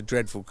know, it was a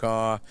dreadful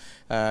car,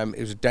 it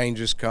was a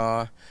dangerous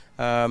car,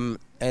 and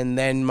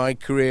then my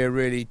career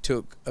really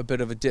took a bit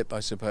of a dip,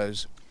 I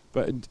suppose.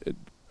 But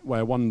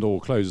where one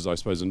door closes, I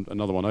suppose, and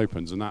another one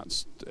opens, and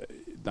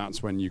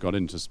that's when you got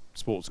into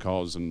sports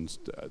cars and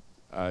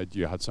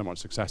you had so much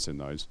success in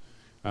those.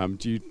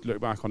 Do you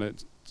look back on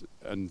it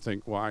and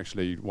think, well,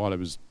 actually, while it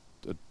was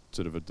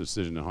sort of a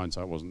decision in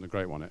hindsight, wasn't a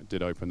great one, it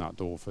did open that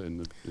door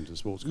into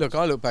sports cars? Look,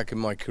 I look back in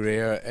my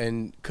career,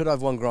 and could I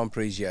have won Grand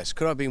Prix? Yes.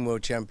 Could I have been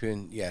world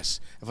champion? Yes.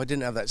 If I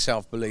didn't have that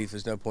self-belief,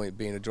 there's no point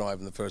being a driver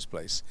in the first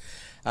place.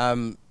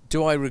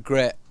 Do I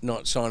regret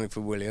not signing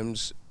for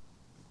Williams?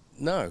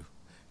 No.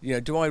 You know,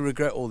 do I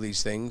regret all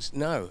these things?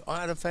 No.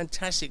 I had a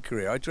fantastic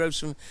career. I drove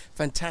some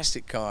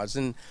fantastic cars,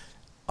 and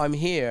I'm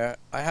here.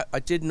 I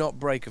did not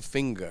break a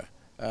finger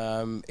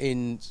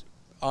in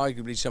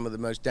arguably some of the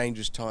most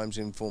dangerous times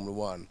in Formula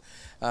One.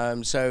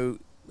 So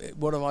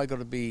what have I got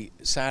to be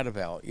sad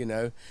about, you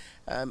know?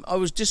 I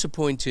was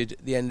disappointed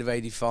at the end of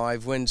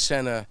 85 when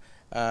Senna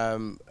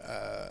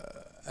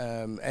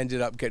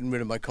ended up getting rid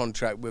of my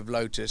contract with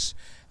Lotus,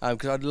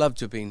 because I'd love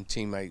to have been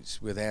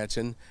teammates with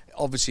Ayrton.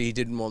 obviously he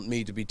didn't want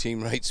me to be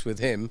teammates with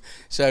him,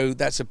 so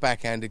that's a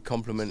backhanded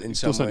compliment in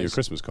some ways. He still sent you a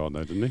Christmas card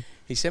though, didn't he?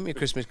 He sent me a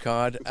Christmas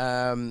card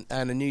and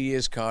a New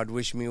Year's card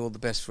wishing me all the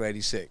best for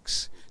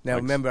 86. Now,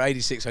 remember,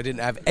 86, I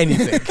didn't have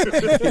anything.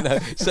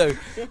 So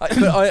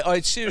I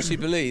seriously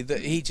believe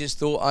that he just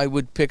thought I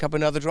would pick up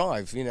another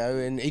drive,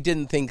 and he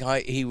didn't think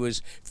he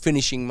was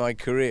finishing my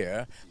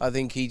career. I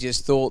think he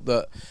just thought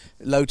that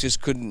Lotus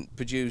couldn't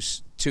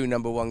produce 2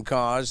 number 1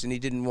 cars, and he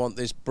didn't want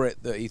this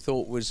Brit that he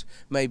thought was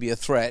maybe a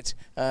threat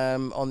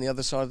on the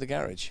other side of the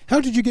garage.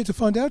 How did you get to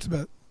find out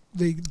about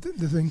the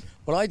thing?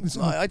 Well,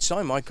 I'd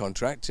signed my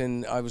contract,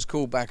 and I was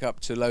called back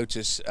up to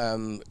Lotus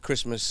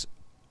Christmas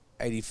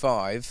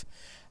 85.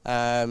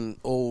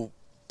 All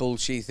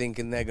bullshit,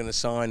 thinking they're going to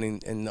sign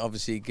and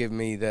obviously give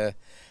me the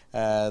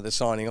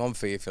signing on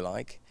fee, if you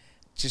like,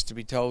 just to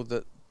be told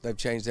that they've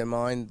changed their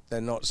mind, they're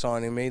not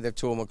signing me, they've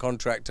torn my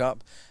contract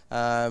up,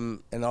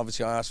 and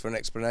obviously I asked for an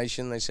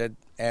explanation. They said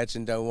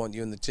Ayrton don't want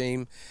you in the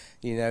team.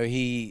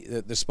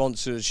 The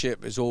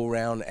sponsorship is all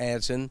round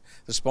Ayrton,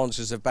 the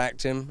sponsors have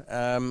backed him,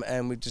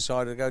 and we've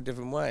decided to go a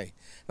different way.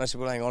 And I said,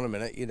 well, hang on a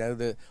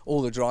minute,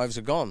 all the drives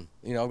are gone,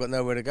 I've got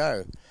nowhere to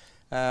go.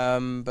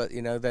 But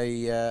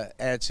they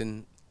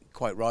Ayrton,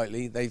 quite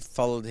rightly, they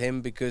followed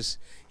him because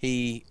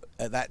he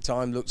at that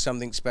time looked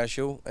something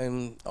special,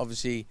 and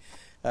obviously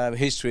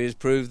history has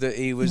proved that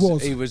he was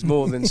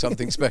more than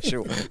something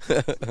special. We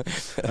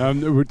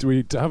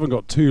haven't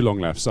got too long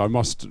left, so I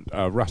must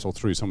rattle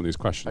through some of these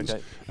questions.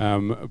 Okay.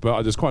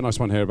 But there's quite a nice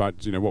one here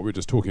about what we were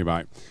just talking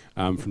about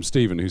from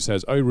Stephen, who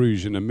says Eau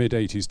Rouge in a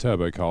mid-80s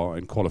turbo car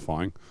in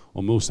qualifying,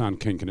 or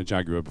Mulsanne Kink in a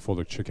Jaguar before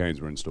the chicanes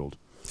were installed.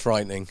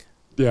 Frightening.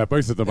 Yeah,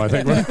 both of them. I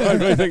think.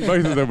 I think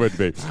both of them would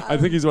be. I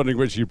think he's wondering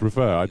which you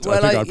prefer. I think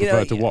I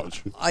prefer to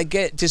watch. I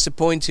get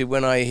disappointed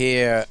when I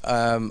hear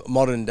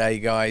modern day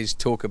guys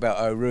talk about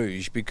Eau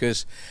Rouge,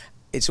 because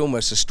it's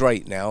almost a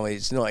straight now.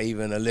 It's not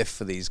even a lift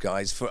for these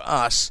guys. For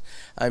us,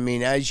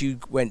 as you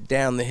went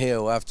down the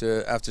hill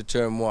after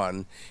turn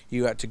 1,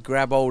 you had to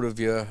grab hold of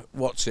your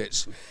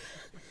Watsits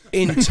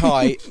in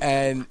tight,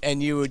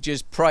 and you would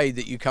just pray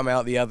that you come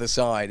out the other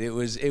side. It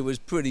was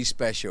pretty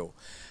special.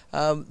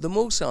 The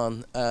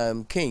Mulsanne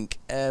Kink,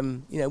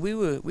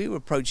 we were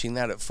approaching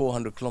that at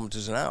 400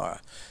 kilometres an hour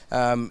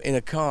in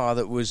a car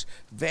that was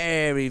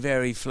very,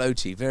 very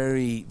floaty,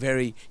 very,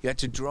 very. You had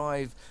to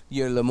drive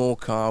your Le Mans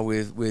car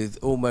with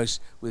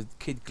almost with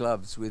kid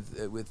gloves,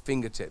 with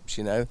fingertips.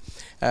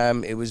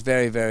 It was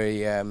very,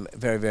 very,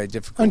 very, very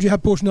difficult. And you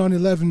had Porsche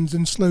 911s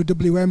and slow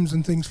WMs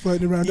and things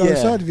floating around either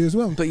side of you as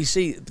well. But you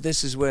see,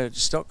 this is where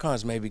stock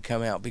cars maybe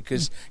come out,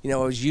 because I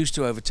was used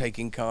to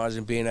overtaking cars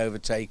and being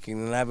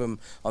overtaken and have them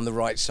on the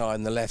right side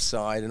and the left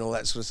side and all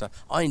that sort of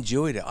stuff. I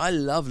enjoyed it. I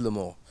love Le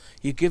Mans.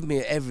 You give me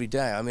it every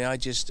day.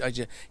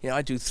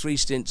 I do 3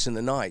 stints in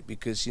the night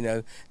because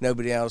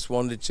nobody else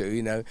wanted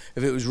to.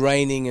 If it was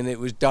raining and it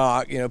was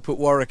dark, put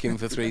Warwick in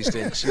for 3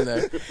 stints. Go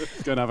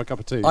and have a cup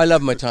of tea. I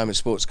love my time at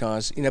sports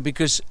cars.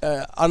 Because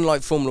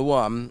unlike Formula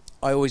One,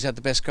 I always had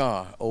the best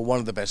car, or one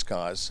of the best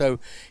cars. So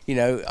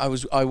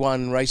I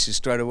won races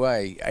straight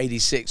away.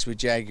 86 with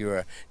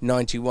Jaguar,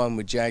 91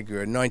 with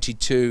Jaguar,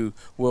 92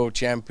 world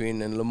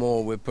champion in Le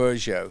Mans with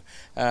Peugeot.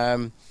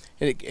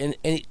 And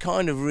it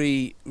kind of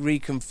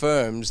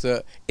reconfirms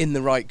that in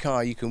the right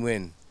car you can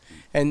win,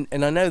 and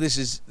I know this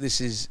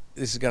is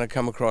going to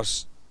come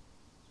across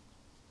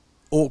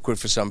awkward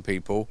for some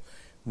people.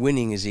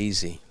 Winning is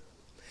easy.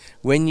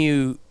 When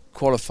you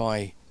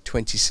qualify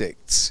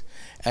 26th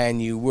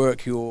and you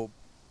work your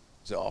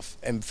off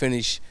and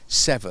finish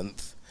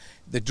 7th,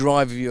 the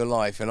drive of your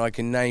life, and I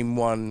can name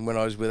one when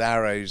I was with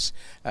Arrows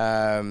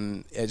at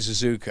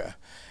Suzuka,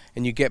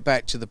 and you get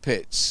back to the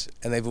pits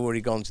and they've already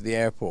gone to the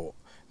airport.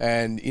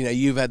 And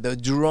you've had the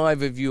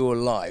drive of your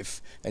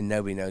life, and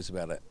nobody knows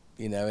about it.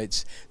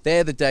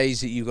 They're the days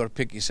that you've got to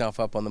pick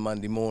yourself up on the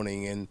Monday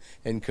morning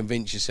and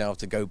convince yourself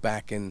to go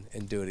back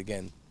and do it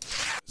again.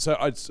 So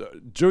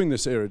during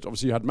this era,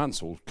 obviously you had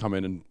Mansell come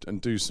in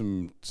and do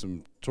some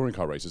touring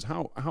car races.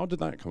 How did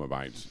that come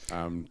about?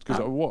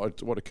 Because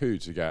what a coup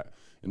to get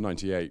in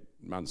 '98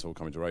 Mansell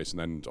coming to race, and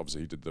then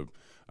obviously he did the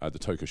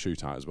Toka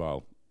shootout as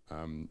well.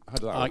 How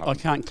did that happen? I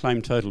can't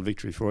claim total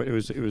victory for it.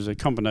 It was a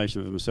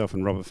combination of myself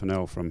and Robert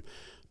Fennell from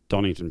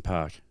Donington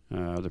Park,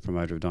 the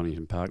promoter of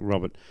Donington Park.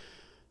 Robert,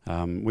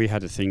 we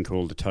had a thing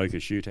called the Toka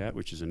Shootout,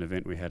 which is an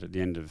event we had at the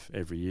end of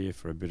every year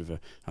for a bit of a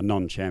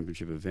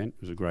non-championship event.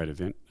 It was a great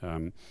event,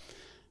 and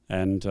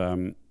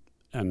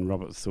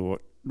Robert saw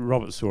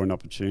an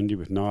opportunity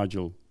with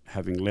Nigel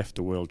having left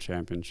the World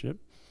Championship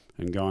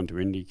and gone to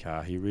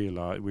IndyCar.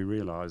 We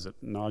realised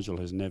that Nigel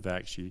had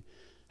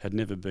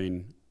never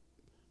been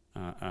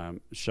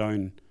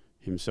shown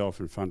himself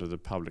in front of the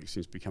public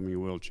since becoming a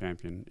world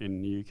champion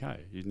in the UK.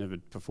 He'd never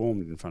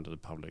performed in front of the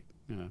public.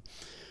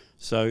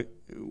 So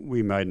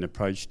we made an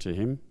approach to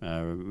him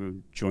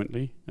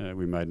jointly.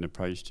 We made an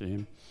approach to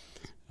him.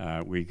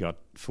 We got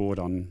Ford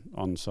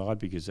on side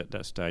because at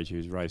that stage he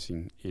was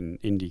racing in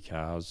Indy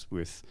cars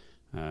with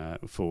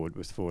Ford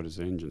as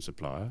an engine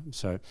supplier.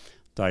 So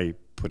they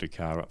put a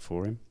car up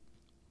for him,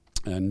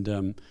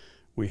 and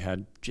we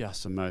had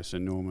just the most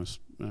enormous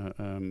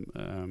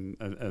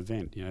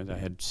event. You know, they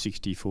had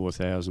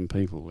 64,000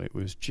 people. It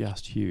was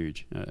just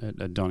huge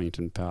at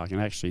Donington Park.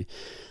 And actually,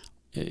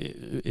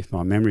 if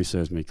my memory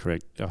serves me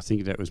correct, I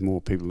think that was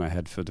more people than they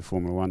had for the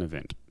Formula One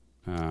event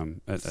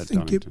at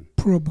Donington.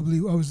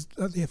 I was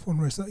at the F1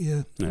 race that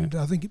year, and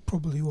I think it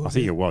probably was. I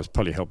think it was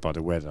probably helped by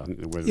the weather. I think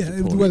the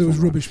weather the weather was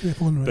rubbish for the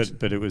F1 race.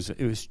 But it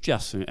was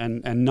just,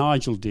 and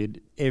Nigel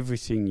did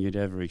everything you'd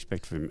ever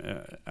expect from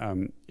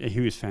him. He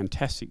was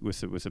fantastic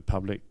with the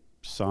public.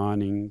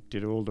 Signing,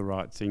 did all the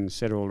right things,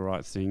 said all the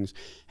right things,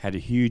 had a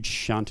huge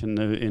shunt in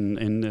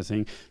the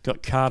thing,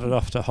 got carted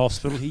off to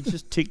hospital. He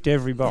just ticked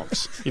every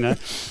box, you know.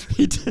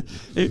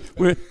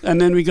 And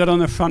then we got on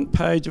the front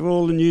page of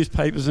all the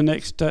newspapers the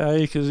next day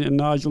because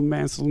Nigel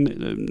Mansell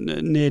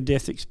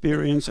near-death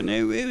experience, and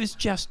it was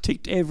just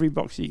ticked every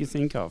box you could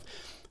think of.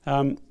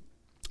 And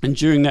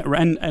during that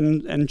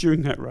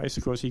during that race,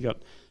 of course, he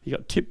got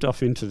tipped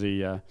off into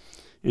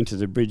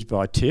the bridge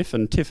by Tiff,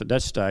 and Tiff at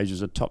that stage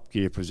was a Top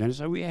Gear presenter.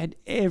 So we had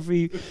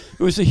it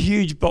was a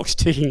huge box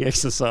ticking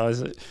exercise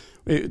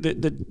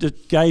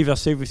that gave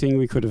us everything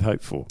we could have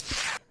hoped for.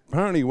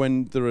 Apparently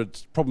when there are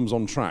problems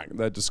on track,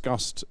 they're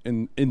discussed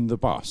in the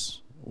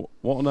bus.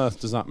 What on earth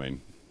does that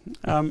mean?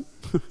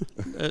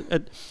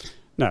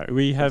 No,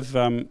 we have...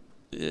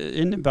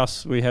 in the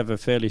bus, we have a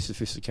fairly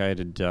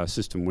sophisticated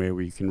system where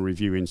we can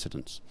review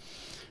incidents.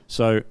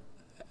 So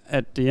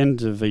at the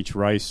end of each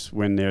race,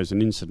 when there's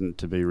an incident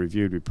to be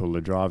reviewed, we pull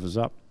the drivers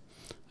up.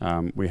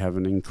 We have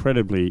an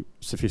incredibly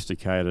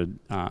sophisticated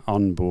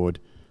onboard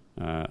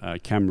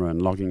camera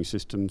and logging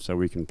system, so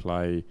we can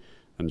play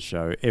and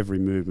show every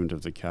movement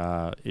of the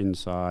car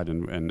inside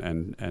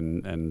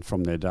and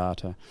from their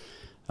data.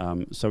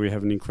 So we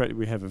have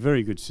a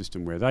very good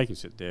system where they can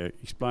sit there,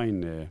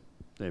 explain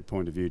their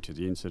point of view to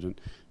the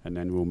incident, and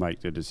then we'll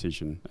make the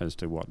decision as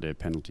to what their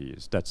penalty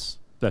is. That's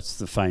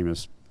the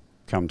famous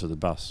come to the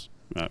bus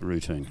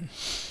routine.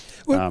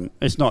 Well,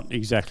 it's not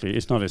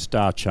a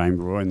star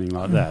chamber or anything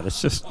like that.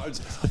 It's just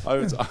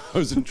I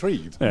was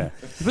intrigued. Yeah,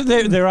 but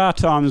there are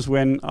times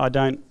when I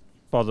don't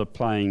bother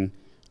playing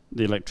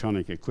the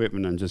electronic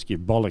equipment and just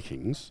give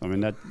bollockings. I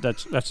mean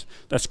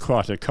that's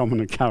quite a common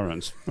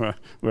occurrence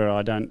where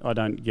I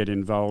don't get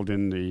involved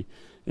in the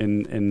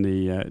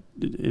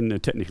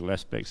technical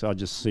aspects. I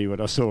just see what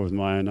I saw with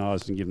my own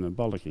eyes and give them a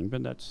bollocking.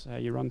 But that's how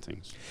you run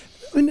things.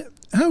 I mean,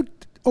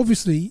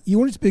 obviously you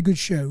want it to be a good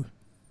show,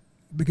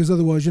 because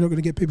otherwise you're not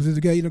going to get people through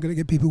the gate, you're not going to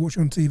get people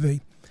watching on TV.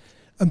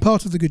 And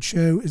part of the good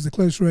show is the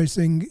close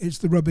racing, it's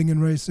the rubbing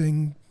and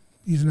racing,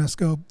 using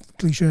NASCAR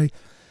cliche.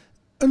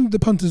 And the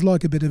punters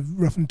like a bit of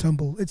rough and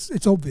tumble.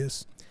 It's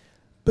obvious.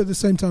 But at the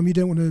same time, you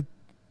don't want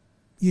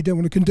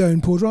to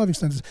condone poor driving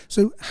standards.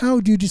 So how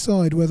do you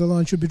decide where the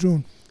line should be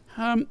drawn?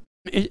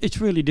 It's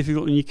really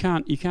difficult, and you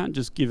can't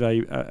just give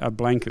a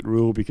blanket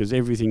rule, because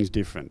everything's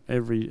different.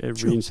 Every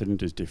Sure.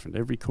 incident is different.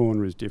 Every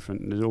corner is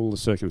different, and all the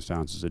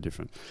circumstances are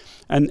different.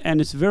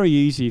 And it's very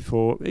easy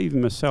for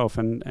even myself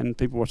and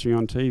people watching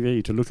on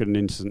TV to look at an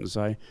incident and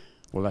say,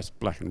 well, that's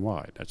black and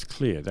white. That's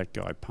clear. That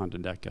guy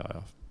punted that guy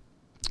off.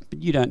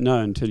 But you don't know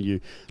until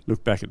you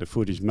look back at the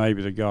footage.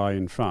 Maybe the guy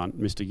in front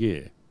missed a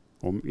gear.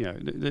 Or, you know,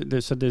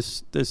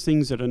 there's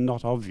things that are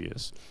not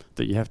obvious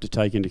that you have to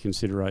take into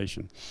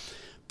consideration.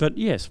 But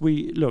yes,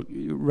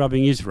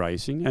 rubbing is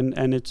racing, and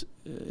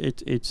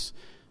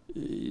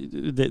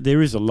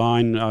there is a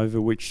line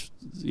over which,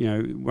 you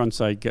know, once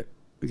they go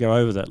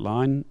over that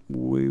line,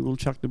 we will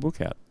chuck the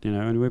book out, you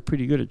know, and we're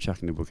pretty good at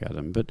chucking the book at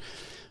them. But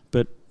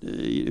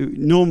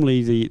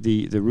normally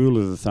the rule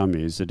of the thumb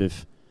is that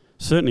if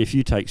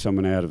you take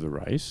someone out of the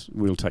race,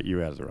 we'll take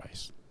you out of the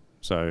race.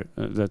 So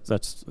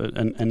that's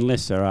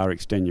unless there are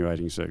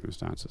extenuating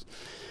circumstances,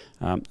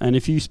 and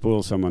if you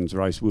spoil someone's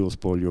race, we'll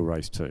spoil your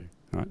race too.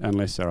 Right,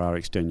 unless there are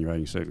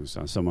extenuating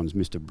circumstances, someone's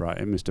missed a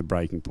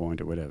braking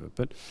point or whatever.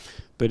 But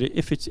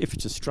if it's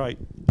a straight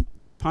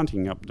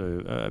punting up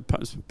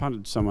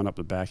punted someone up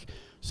the back,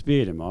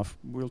 speared him off,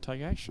 we'll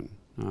take action.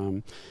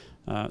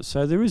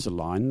 So there is a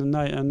line,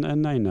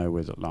 and they know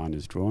where that line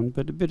is drawn.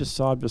 But a bit of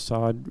side by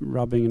side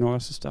rubbing and all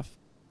that sort of stuff.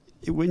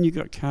 When you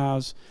got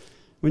cars,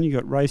 when you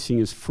got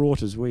racing as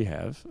fraught as we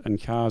have, and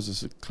cars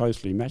as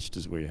closely matched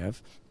as we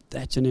have,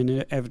 that's an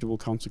inevitable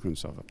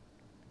consequence of it.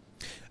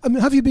 I mean,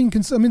 have you been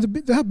concerned? I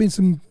mean, there have been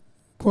some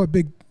quite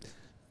big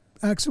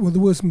accidents. Well,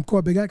 there were some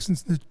quite big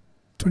accidents in the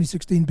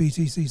 2016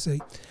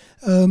 BTCC.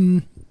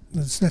 The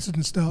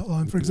Snetterton start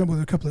line, for example, there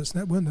were a couple at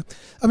Snet, weren't there?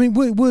 I mean,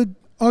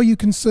 are you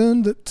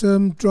concerned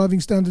that driving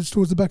standards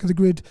towards the back of the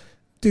grid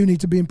do need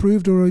to be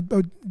improved, or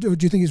do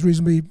you think it's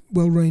reasonably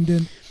well reined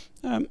in?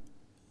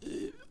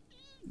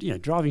 Yeah,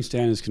 driving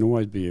standards can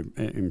always be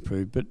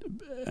improved, but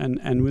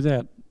and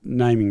without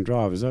naming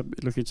drivers,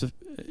 look,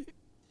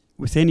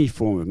 with any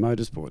form of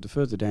motorsport, the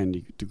further down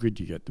the grid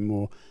you get,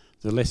 the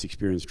less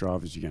experienced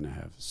drivers you're going to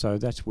have. So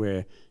that's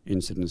where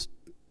incidents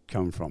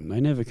come from.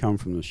 They never come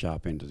from the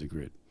sharp end of the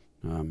grid.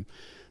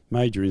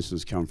 Major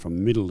incidents come from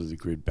the middle of the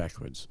grid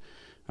backwards,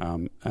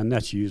 and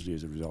that's usually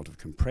as a result of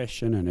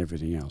compression and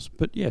everything else.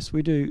 But yes,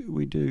 we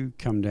do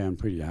come down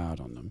pretty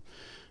hard on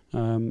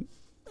them.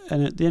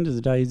 at the end of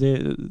the day,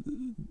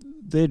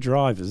 their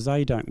drivers,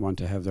 they don't want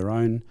to have their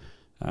own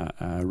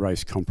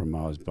race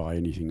compromised by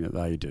anything that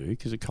they do,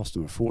 because it costs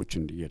them a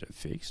fortune to get it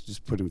fixed.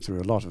 Just put them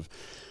through a lot of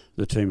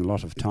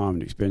time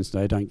and expense.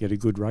 They don't get a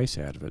good race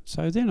out of it.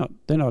 So they're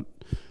not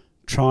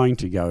trying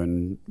to go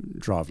and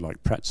drive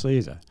like Pratts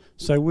either.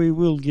 So we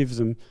will give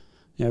them,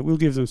 we'll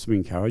give them some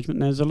encouragement.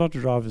 And there's a lot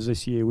of drivers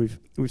this year. We've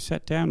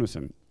sat down with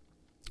them,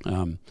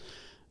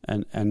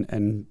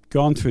 and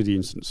gone through the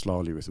incident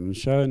slowly with them and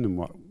shown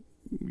them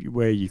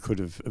where you could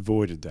have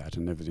avoided that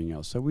and everything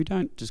else. So we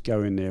don't just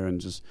go in there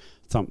and just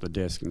thump the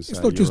desk and say...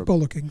 It's not just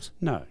bollockings.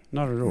 No,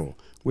 not at all.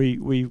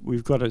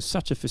 We've got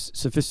such a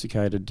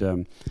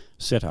sophisticated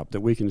setup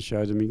that we can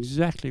show them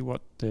exactly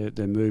what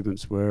their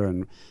movements were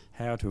and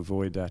how to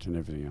avoid that and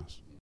everything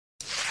else.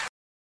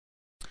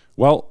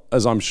 Well,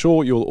 as I'm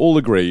sure you'll all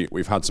agree,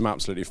 we've had some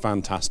absolutely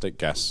fantastic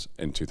guests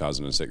in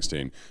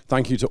 2016.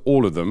 Thank you to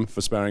all of them for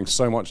sparing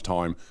so much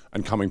time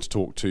and coming to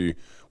talk to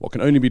what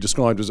can only be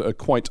described as a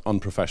quite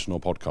unprofessional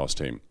podcast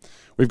team.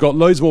 We've got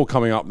loads more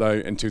coming up, though,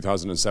 in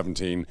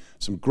 2017.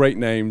 Some great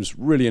names,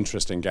 really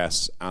interesting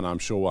guests, and I'm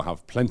sure we'll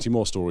have plenty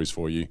more stories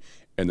for you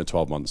in the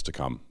 12 months to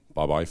come.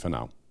 Bye-bye for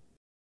now.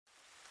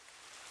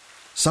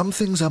 Some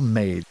things are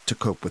made to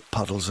cope with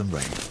puddles and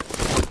rain.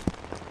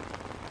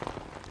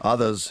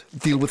 Others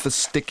deal with the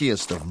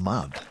stickiest of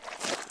mud.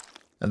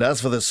 And as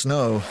for the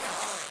snow,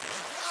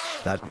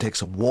 that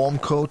takes a warm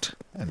coat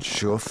and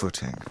sure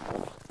footing.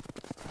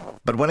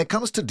 But when it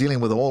comes to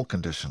dealing with all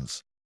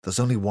conditions, there's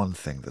only one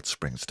thing that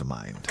springs to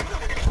mind.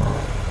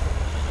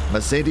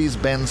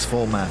 Mercedes-Benz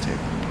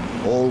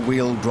 4MATIC,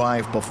 all-wheel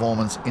drive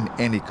performance in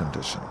any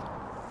condition.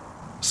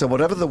 So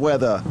whatever the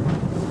weather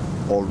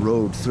or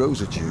road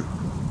throws at you,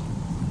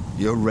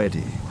 you're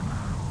ready.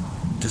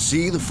 To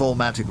see the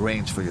 4MATIC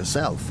range for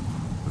yourself,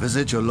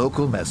 visit your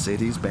local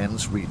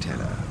Mercedes-Benz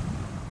retailer.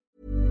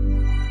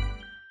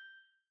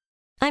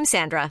 I'm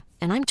Sandra,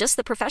 and I'm just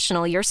the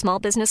professional your small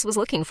business was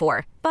looking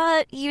for.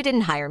 But you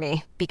didn't hire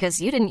me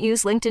because you didn't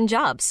use LinkedIn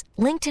Jobs.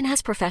 LinkedIn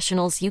has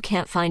professionals you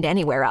can't find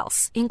anywhere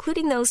else,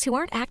 including those who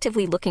aren't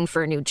actively looking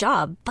for a new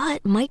job,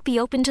 but might be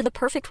open to the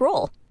perfect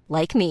role,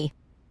 like me.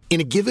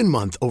 In a given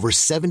month, over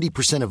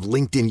 70% of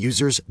LinkedIn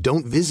users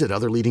don't visit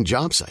other leading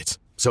job sites.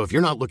 So if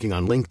you're not looking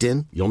on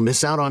LinkedIn, you'll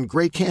miss out on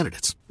great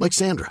candidates like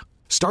Sandra.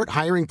 Start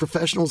hiring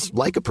professionals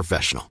like a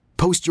professional.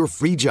 Post your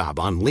free job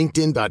on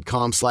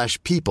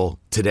linkedin.com/people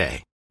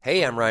today.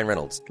 Hey, I'm Ryan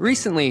Reynolds.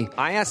 Recently,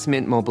 I asked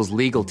Mint Mobile's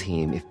legal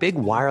team if big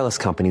wireless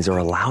companies are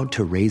allowed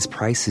to raise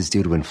prices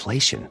due to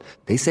inflation.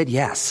 They said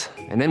yes.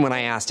 And then when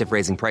I asked if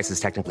raising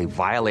prices technically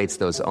violates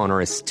those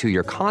onerous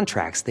 2-year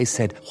contracts, they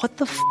said, "What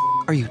the f***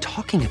 are you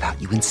talking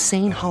about, you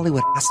insane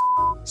Hollywood ass?"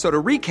 So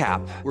to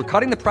recap, we're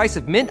cutting the price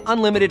of Mint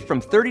Unlimited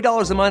from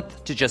 $30 a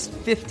month to just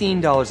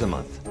 $15 a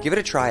month. Give it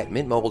a try at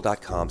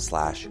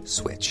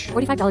mintmobile.com/switch.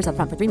 $45 up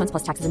front for 3 months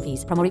plus taxes and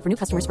fees. Promo rate for new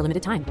customers for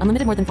limited time.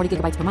 Unlimited more than 40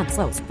 gigabytes per month.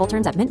 Slows full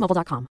terms at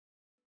mintmobile.com.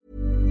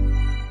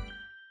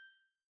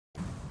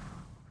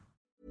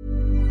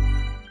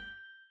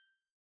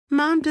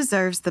 Mom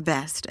deserves the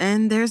best,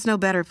 and there's no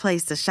better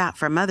place to shop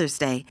for Mother's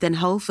Day than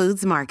Whole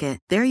Foods Market.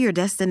 They're your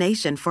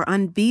destination for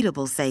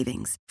unbeatable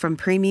savings, from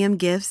premium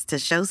gifts to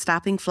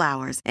show-stopping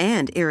flowers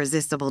and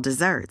irresistible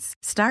desserts.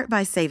 Start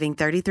by saving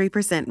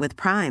 33% with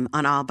Prime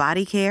on all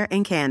body care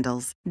and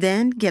candles.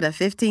 Then get a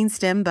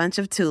 15-stem bunch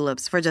of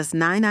tulips for just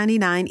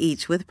 $9.99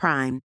 each with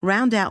Prime.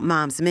 Round out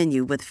Mom's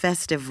menu with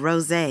festive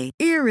rosé,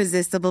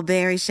 irresistible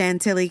berry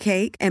chantilly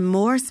cake, and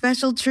more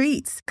special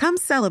treats. Come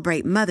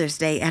celebrate Mother's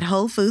Day at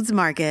Whole Foods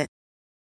Market.